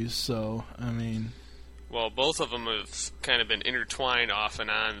properties, so, I mean... Well, both of them have kind of been intertwined off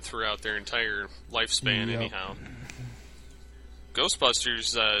and on throughout their entire lifespan, anyhow.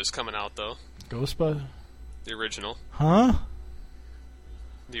 Ghostbusters is coming out, though. Ghostbusters? The original. Huh?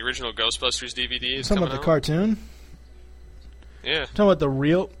 The original Ghostbusters DVD is coming out. Talking about the cartoon? Yeah. Talking about the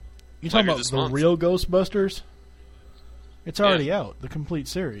real... You talking about the month. Real Ghostbusters? It's already out, the complete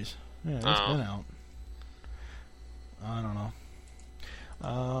series. Yeah, it's been out. I don't know.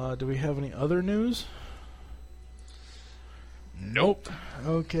 Do we have any other news? Nope.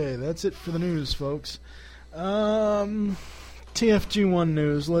 Okay, that's it for the news, folks. TFG1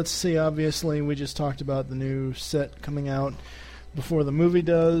 news. Let's see, obviously, we just talked about the new set coming out before the movie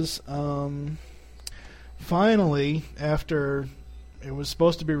does. Finally, after it was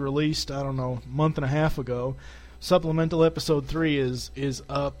supposed to be released, I don't know, a month and a half ago, Supplemental Episode 3 is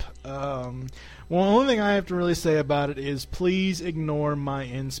up. Well, the only thing I have to really say about it is please ignore my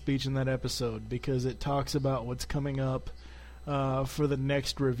end speech in that episode because it talks about what's coming up for the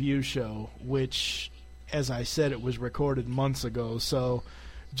next review show, which, as I said, it was recorded months ago. So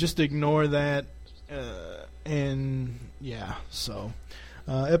just ignore that. And, yeah, so.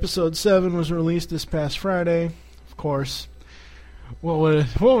 Episode 7 was released this past Friday. Of course, what would a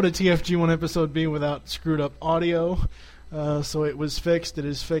TFG1 episode be without screwed up audio? So it was fixed. It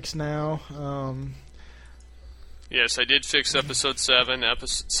is fixed now. Yes, I did fix episode 7.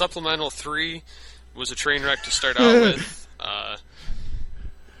 Supplemental 3 was a train wreck to start out with.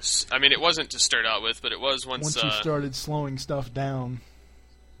 I mean, it wasn't to start out with, but it was once you started slowing stuff down.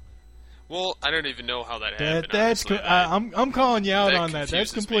 Well, I don't even know how that happened. I'm calling you out on that.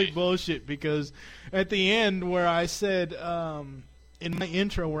 That's complete me. bullshit because at the end where I said in my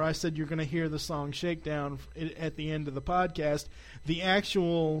intro where I said you're going to hear the song Shakedown at the end of the podcast, the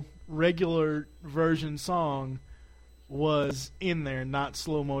actual regular version song was in there, not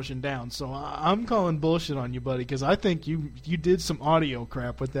slow motion down. So I'm calling bullshit on you, buddy, because I think you did some audio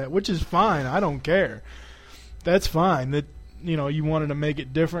crap with that, which is fine. I don't care. That's fine. That you wanted to make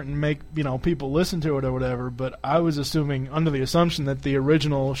it different and make people listen to it or whatever. But I was under the assumption that the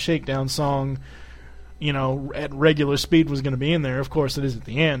original Shakedown song, at regular speed was going to be in there. Of course, it is at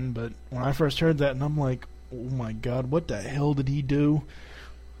the end. But when I first heard that, and I'm like, oh my god, what the hell did he do?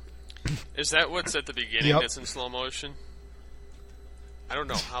 Is that what's at the beginning Yep. that's in slow motion? I don't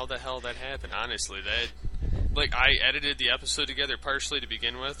know how the hell that happened, honestly. I edited the episode together partially to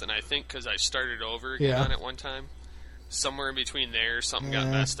begin with, and I think because I started over again Yeah. on it one time, somewhere in between there, something got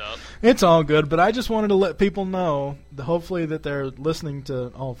messed up. It's all good, but I just wanted to let people know, hopefully that they're listening to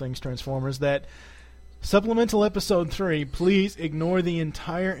All Things Transformers, that Supplemental Episode 3, please ignore the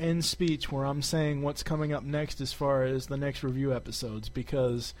entire end speech where I'm saying what's coming up next as far as the next review episodes,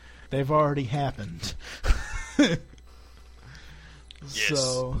 because they've already happened. Yes.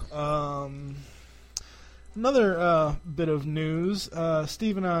 So, another bit of news.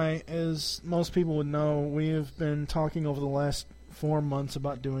 Steve and I, as most people would know, we have been talking over the last 4 months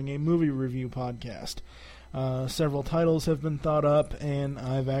about doing a movie review podcast. Several titles have been thought up, and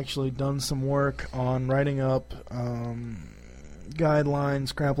I've actually done some work on writing up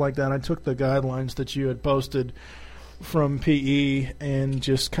guidelines, crap like that. I took the guidelines that you had posted from PE and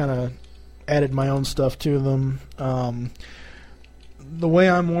just kind of added my own stuff to them. The way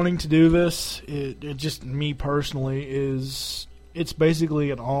I'm wanting to do this, it just me personally, is it's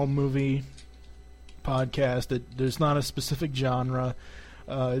basically an all-movie podcast. There's not a specific genre.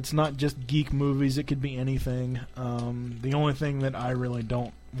 It's not just geek movies. It could be anything. The only thing that I really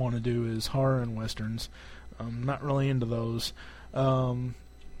don't want to do is horror and westerns. I'm not really into those.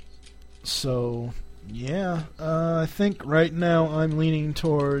 So, yeah. I think right now I'm leaning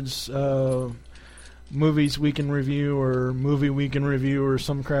towards movies we can review or movie we can review or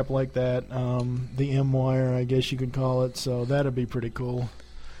some crap like that. The M-Wire, I guess you could call it. So that'd be pretty cool.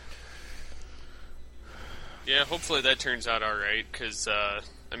 Yeah, hopefully that turns out all right, because, I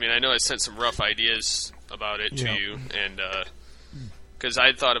know I sent some rough ideas about it to you, and because I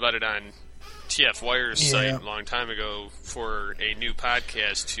had thought about it on TF Wire's site a long time ago for a new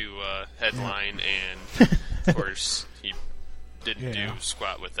podcast to headline, and, of course, he didn't do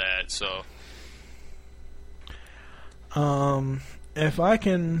squat with that, so... If I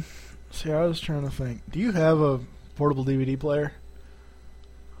can... See, I was trying to think. Do you have a portable DVD player?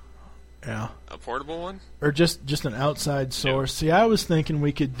 Yeah. A portable one? Or just an outside source? See, I was thinking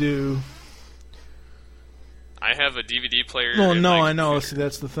we could do... I have a DVD player. No, in my I know. computer. See,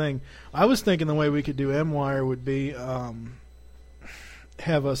 that's the thing. I was thinking the way we could do M-Wire would be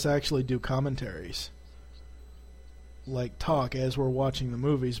have us actually do commentaries. Like talk as we're watching the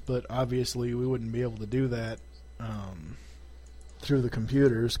movies, but obviously we wouldn't be able to do that through the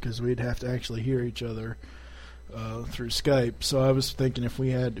computers because we'd have to actually hear each other through Skype. So I was thinking if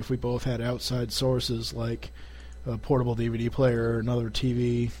we both had outside sources like a portable DVD player or another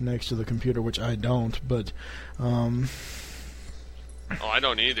TV next to the computer, which I don't, but Oh, I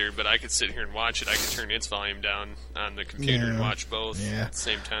don't either, but I could sit here and watch it. I could turn its volume down on the computer and watch both at the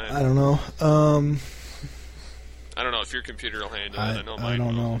same time. I don't know. I don't know if your computer will handle it. I know mine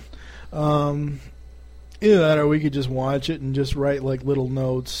don't will. know. Either that or we could just watch it and just write like little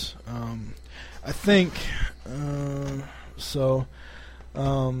notes. I think so.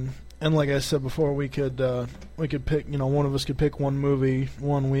 And like I said before, we could pick. One of us could pick one movie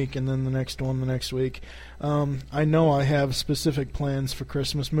one week, and then the next one the next week. I know I have specific plans for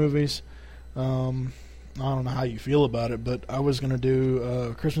Christmas movies. I don't know how you feel about it, but I was gonna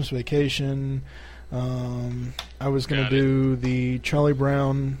do Christmas Vacation. I was gonna do the Charlie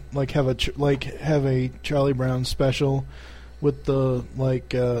Brown, have a Charlie Brown special with the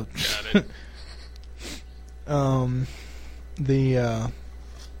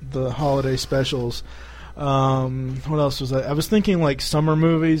the holiday specials. What else was that? I was thinking like summer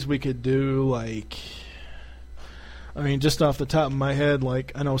movies. We could do just off the top of my head,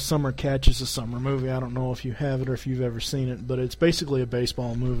 I know Summer Catch is a summer movie. I don't know if you have it or if you've ever seen it, but it's basically a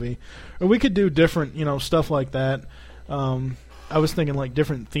baseball movie. Or we could do different, stuff like that. I was thinking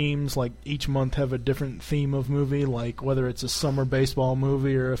different themes, each month have a different theme of movie, whether it's a summer baseball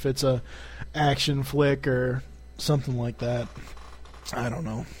movie or if it's a action flick or something like that. I don't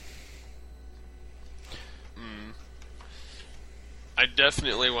know. I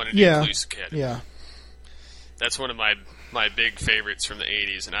definitely want to do Police Academy. Yeah. That's one of my big favorites from the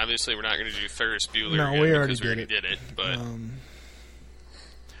 80s, and obviously we're not going to do Ferris Bueller No, again we already because we already did it. But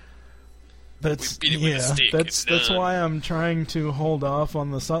that's we beat it with a stick. That's why I'm trying to hold off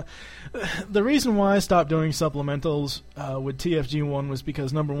on the. The reason why I stopped doing supplementals with TFG1 was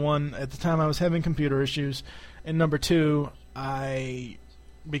because number one, at the time I was having computer issues, and number two,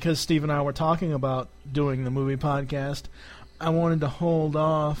 because Steve and I were talking about doing the movie podcast, I wanted to hold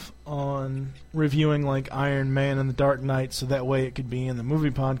off on reviewing Iron Man and the Dark Knight so that way it could be in the movie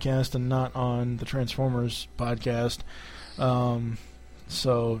podcast and not on the Transformers podcast.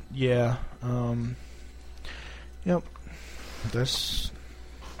 So, yeah. Yep. That's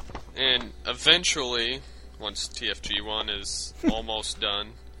And eventually, once TFG1 is almost done,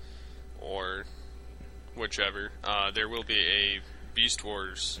 or whichever, there will be a Beast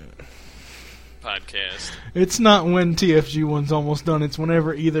Wars podcast. It's not when TFG1's almost done. It's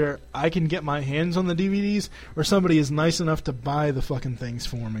whenever either I can get my hands on the DVDs or somebody is nice enough to buy the fucking things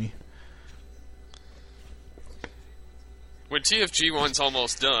for me. When TFG1's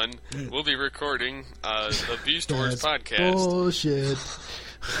almost done, we'll be recording the Beast Wars podcast. Bullshit.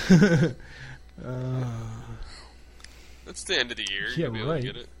 That's the end of the year. Yeah, You'll be able right. to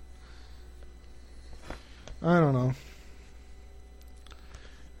get it. I don't know.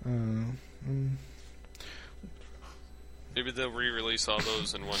 Maybe they'll re-release all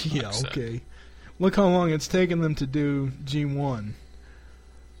those in one Yeah, box set. okay. Look how long it's taken them to do G1.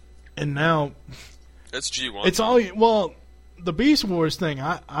 And now That's G1. it's all... Well, the Beast Wars thing,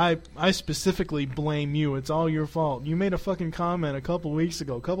 I specifically blame you. It's all your fault. You made a fucking comment a couple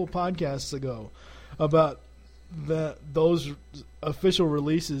podcasts ago, about those official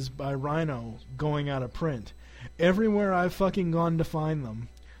releases by Rhino going out of print. Everywhere I've fucking gone to find them,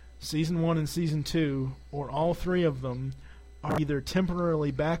 Season 1 and Season 2, or all three of them, are either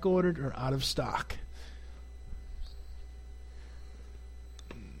temporarily back-ordered or out of stock.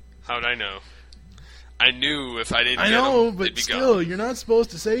 How'd I know? I knew if I didn't I get know, them, they'd but be still, gone. you're not supposed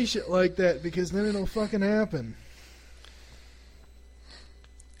to say shit like that, because then it'll fucking happen.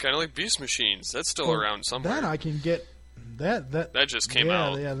 Kind of like Beast Machines. That's still around somewhere. That I can get. That just came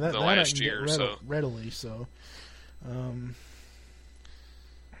out the that last I can year get or so. readily. So,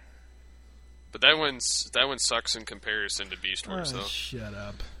 But that one sucks in comparison to Beast Wars, though. shut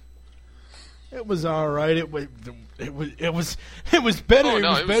up. It was all right. It was better. Oh,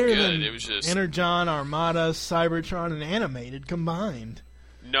 no, it was better good. than It was just... Energon, Armada, Cybertron, and Animated combined.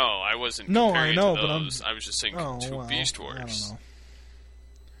 No, I wasn't No, comparing I know, to but those. I was just saying to Beast I don't Wars. know.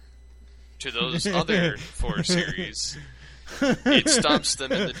 To those other four series, it stomps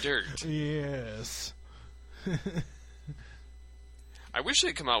them in the dirt. Yes. I wish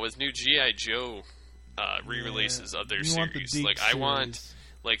they'd come out with new G.I. Joe re-releases of their You want the series. Deke Like, I want series.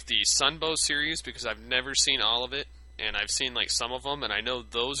 like the Sunbow series, because I've never seen all of it, and I've seen like some of them, and I know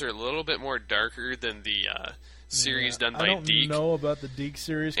those are a little bit more darker than the series done by I don't Deke. know about the Deke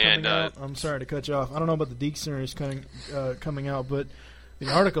series coming And, out. I'm sorry to cut you off. I don't know about the Deke series coming out, but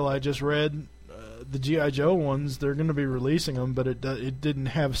the article I just read, the G.I. Joe ones, they're going to be releasing them, but it didn't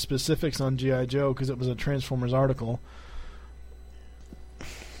have specifics on G.I. Joe because it was a Transformers article.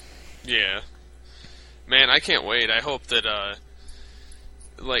 Yeah. Man, I can't wait. I hope that,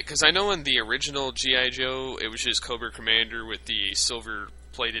 because I know in the original G.I. Joe, it was just Cobra Commander with the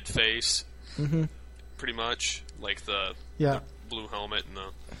silver-plated face, pretty much, like the blue helmet and the...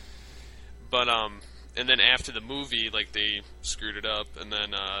 But, and then after the movie, like, they screwed it up, and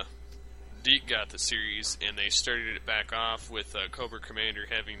then, Deke got the series, and they started it back off with Cobra Commander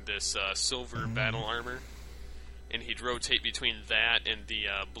having this silver battle armor, and he'd rotate between that and the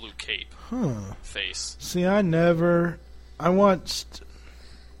blue cape face. See, I watched...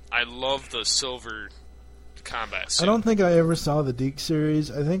 I love the silver combat suit. I don't think I ever saw the Deke series.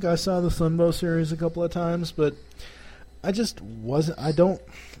 I think I saw the Sunbow series a couple of times, but I just wasn't...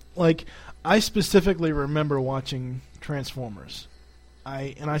 I specifically remember watching Transformers.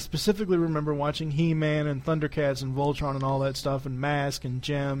 I specifically remember watching He-Man and Thundercats and Voltron and all that stuff, and Mask and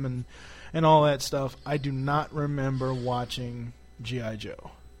Gem and all that stuff. I do not remember watching G.I.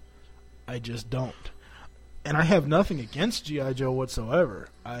 Joe. I just don't. And I have nothing against G.I. Joe whatsoever.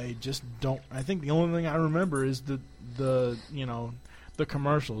 I just don't. I think the only thing I remember is the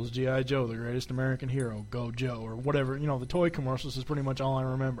commercials. G.I. Joe, the greatest American hero, Go Joe, or whatever. The toy commercials is pretty much all I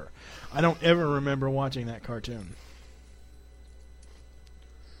remember. I don't ever remember watching that cartoon.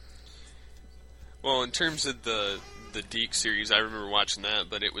 Well, in terms of the Deke series, I remember watching that,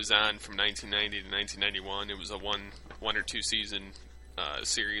 but it was on from 1990 to 1991. It was a one or two season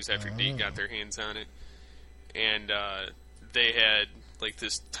series after Deke got their hands on it. And they had, like,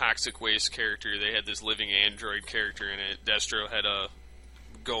 this toxic waste character. They had this living android character in it. Destro had a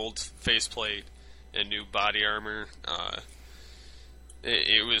gold faceplate and new body armor.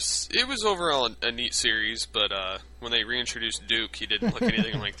 It was overall a neat series, but when they reintroduced Duke, he didn't look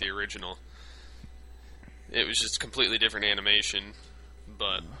anything like the original. It was just completely different animation,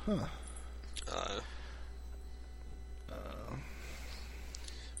 but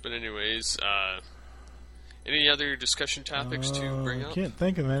but anyways, any other discussion topics to bring up? Can't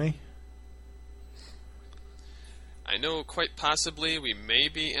think of any. I know quite possibly we may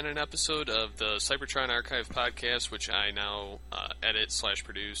be in an episode of the Cybertron Archive podcast, which I now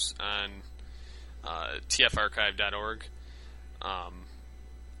edit/produce on tfarchive.org.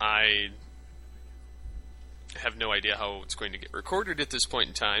 I have no idea how it's going to get recorded at this point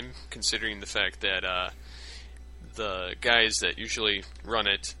in time, considering the fact that the guys that usually run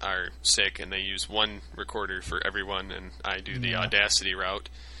it are sick and they use one recorder for everyone, and I do the Audacity route.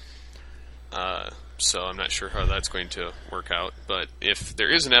 So I'm not sure how that's going to work out. But if there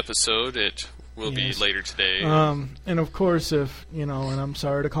is an episode, it will be later today. And of course, if, and I'm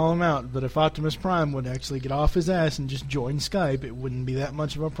sorry to call him out, but if Optimus Prime would actually get off his ass and just join Skype, it wouldn't be that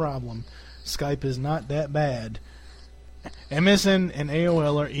much of a problem. Skype is not that bad. MSN and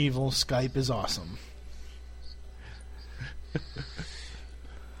AOL are evil. Skype is awesome.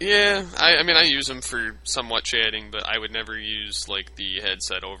 Yeah, I use them for somewhat chatting, but I would never use the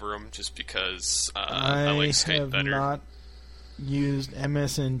headset over them just because I like Skype better. I have not used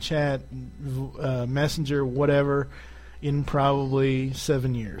MSN chat, Messenger, whatever, in probably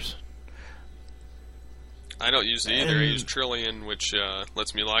 7 years. I don't use it either. I use Trillion, which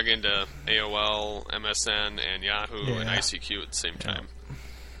lets me log into AOL, MSN, and Yahoo and ICQ at the same time.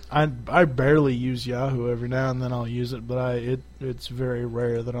 I barely use Yahoo. Every now and then I'll use it, but it's very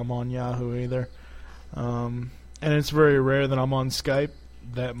rare that I'm on Yahoo either. And it's very rare that I'm on Skype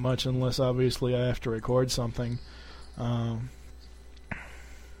that much, unless obviously I have to record something.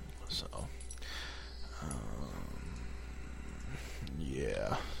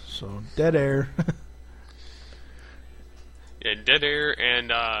 So Dead Air. Yeah, Dead Air,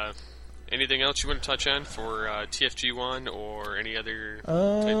 and anything else you want to touch on for TFG1 or any other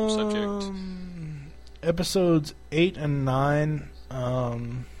type of subject? Episodes 8 and 9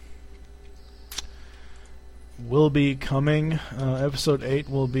 will be coming. Episode 8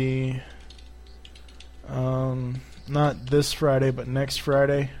 will be not this Friday, but next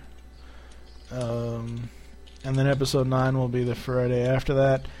Friday. And then episode 9 will be the Friday after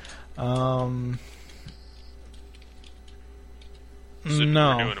that. So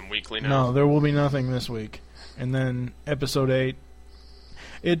no, we're doing them weekly now? No, there will be nothing this week. And then episode 8,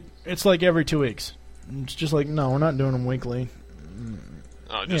 it's like every 2 weeks. It's just like, no, we're not doing them weekly.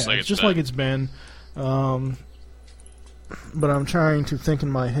 Oh, just like it's just like it's been. But I'm trying to think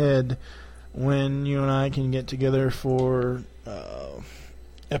in my head when you and I can get together for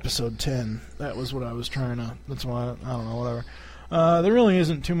episode 10. That was what I was trying to. That's why I don't know, whatever. There really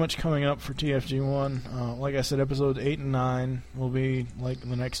isn't too much coming up for TFG1. Like I said, episodes 8 and 9 will be like in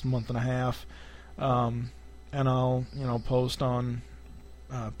the next month and a half. And I'll, post on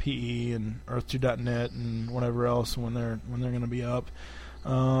PE and Earth2.net and whatever else when they're going to be up.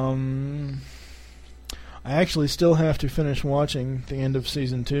 I actually still have to finish watching the end of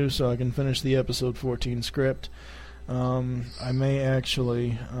season 2 so I can finish the episode 14 script. I may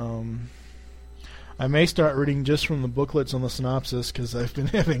actually. I may start reading just from the booklets on the synopsis because I've been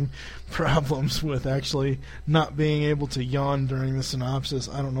having problems with actually not being able to yawn during the synopsis.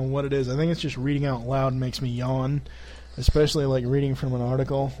 I don't know what it is. I think it's just reading out loud makes me yawn, especially like reading from an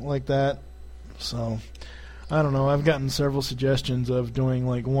article like that. So, I don't know. I've gotten several suggestions of doing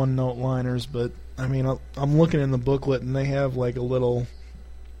like one-note liners, but I mean, I'm looking in the booklet and they have like a little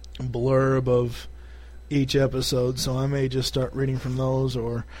blurb of each episode, so I may just start reading from those,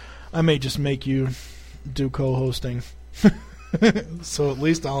 or I may just make you do co-hosting. So at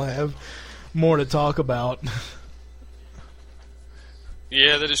least I'll have more to talk about.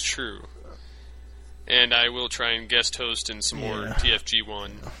 Yeah, that is true. And I will try and guest host in some more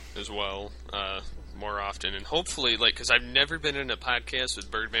TFG1 as well, more often. And hopefully, because I've never been in a podcast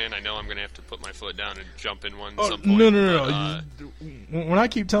with Birdman, I know I'm going to have to put my foot down and jump in one at some point. No. When I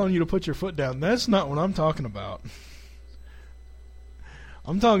keep telling you to put your foot down, that's not what I'm talking about.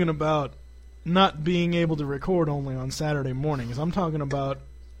 I'm talking about not being able to record only on Saturday mornings. I'm talking about,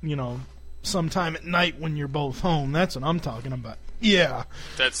 sometime at night when you're both home. That's what I'm talking about. Yeah.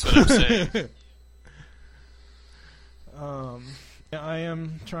 That's what I'm saying. I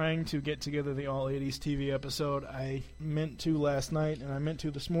am trying to get together the All 80s TV episode. I meant to last night, and I meant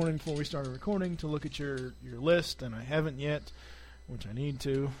to this morning before we started recording to look at your list, and I haven't yet, which I need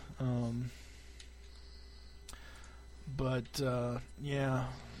to. But yeah.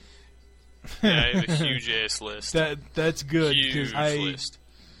 Yeah, I have a huge-ass list. That's good, because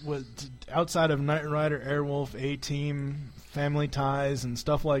list. Outside of Knight Rider, Airwolf, A-Team, Family Ties, and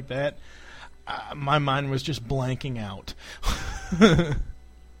stuff like that, my mind was just blanking out.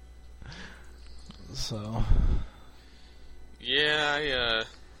 So. Yeah,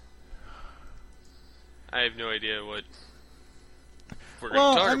 I have no idea what we're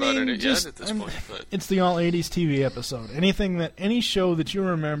going to talk about in it yet at this point. But it's the All 80s TV episode. Any show that you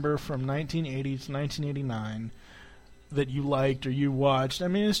remember from 1980 to 1989 that you liked or you watched. I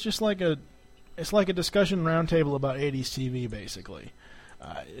mean, it's just like a discussion roundtable about 80s TV, basically.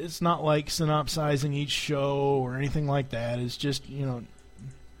 It's not like synopsizing each show or anything like that. It's just, yeah.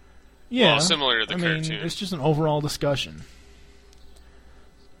 Well, similar to the cartoon. mean, it's just an overall discussion.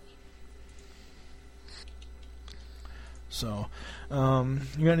 So, you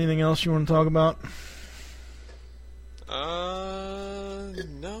got anything else you want to talk about?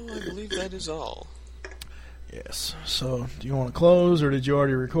 No, I believe that is all. Yes. So, do you want to close, or did you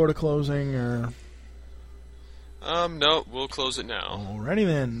already record a closing, or? No, we'll close it now. Alrighty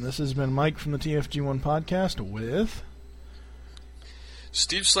then. This has been Mike from the TFG1 podcast with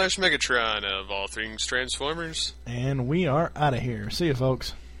Steve / Megatron of All Things Transformers. And we are out of here. See you,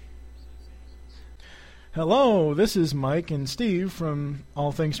 folks. Hello, this is Mike and Steve from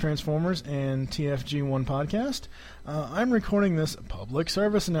All Things Transformers and TFG1 Podcast. I'm recording this public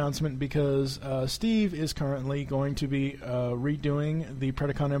service announcement because Steve is currently going to be redoing the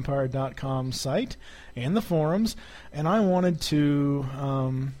PredaconEmpire.com site and the forums, and I wanted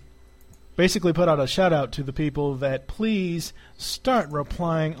to basically put out a shout-out to the people that please start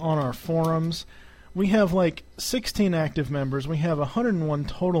replying on our forums. We have like 16 active members. We have 101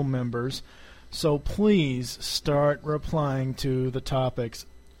 total members. So please start replying to the topics.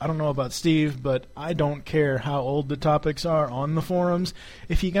 I don't know about Steve, but I don't care how old the topics are on the forums.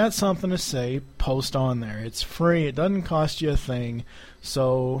 If you got something to say, post on there. It's free. It doesn't cost you a thing.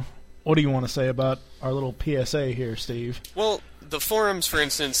 So what do you want to say about our little PSA here, Steve? Well, the forums, for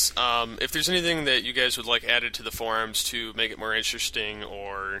instance, if there's anything that you guys would like added to the forums to make it more interesting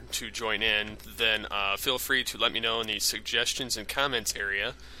or to join in, then feel free to let me know in the suggestions and comments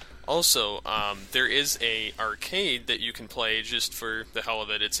area. Also, there is a arcade that you can play just for the hell of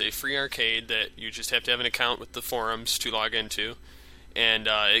it. It's a free arcade that you just have to have an account with the forums to log into. And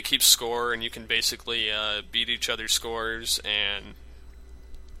it keeps score, and you can basically beat each other's scores. And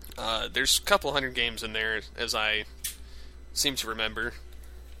there's a couple hundred games in there, as I seem to remember.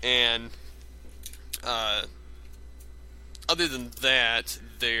 And other than that,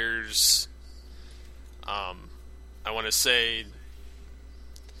 there's... I want to say...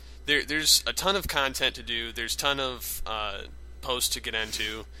 There's a ton of content to do. There's a ton of posts to get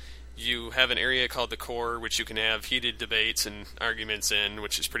into. You have an area called the core, which you can have heated debates and arguments in,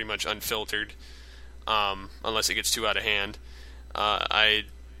 which is pretty much unfiltered, unless it gets too out of hand. I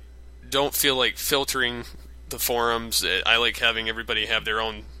don't feel like filtering the forums. I like having everybody have their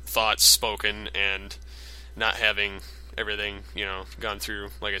own thoughts spoken and not having everything, gone through,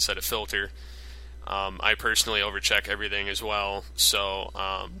 like I said, a filter. I personally overcheck everything as well, so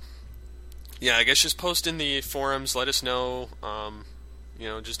yeah, I guess just post in the forums, let us know,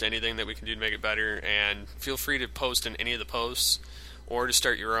 just anything that we can do to make it better, and feel free to post in any of the posts, or to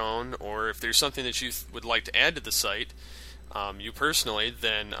start your own, or if there's something that you would like to add to the site, you personally,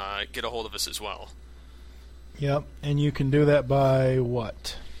 then get a hold of us as well. Yep, and you can do that by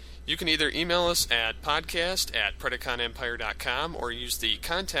what? You can either email us at podcast@PredaconEmpire.com or use the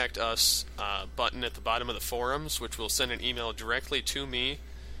Contact Us button at the bottom of the forums, which will send an email directly to me.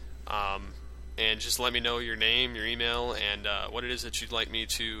 And just let me know your name, your email, and what it is that you'd like me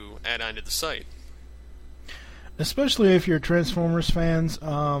to add onto the site. Especially if you're Transformers fans,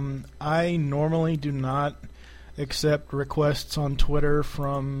 I normally do not accept requests on Twitter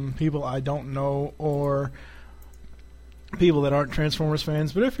from people I don't know or people that aren't Transformers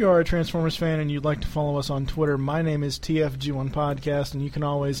fans. But if you are a Transformers fan and you'd like to follow us on Twitter, my name is TFG1 Podcast, and you can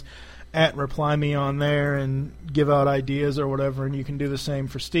always @reply me on there and give out ideas or whatever, and you can do the same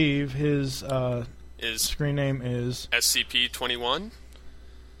for Steve. His screen name is SCP-21.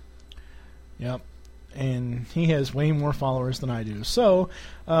 Yep. And he has way more followers than I do. So,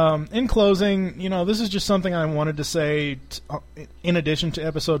 in closing, this is just something I wanted to say in addition to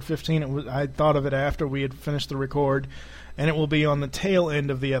episode 15. I thought of it after we had finished the record, and it will be on the tail end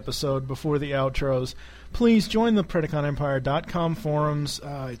of the episode before the outros. Please join the PredaconEmpire.com forums.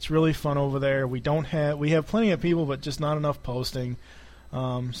 It's really fun over there. We have plenty of people, but just not enough posting.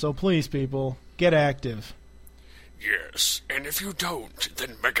 So please, people, get active. Yes, and if you don't,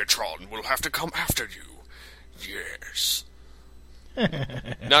 then Megatron will have to come after you. Yes.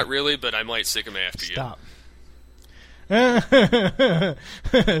 Not really, but I might sick him after you. Stop.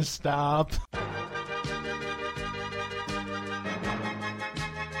 Stop.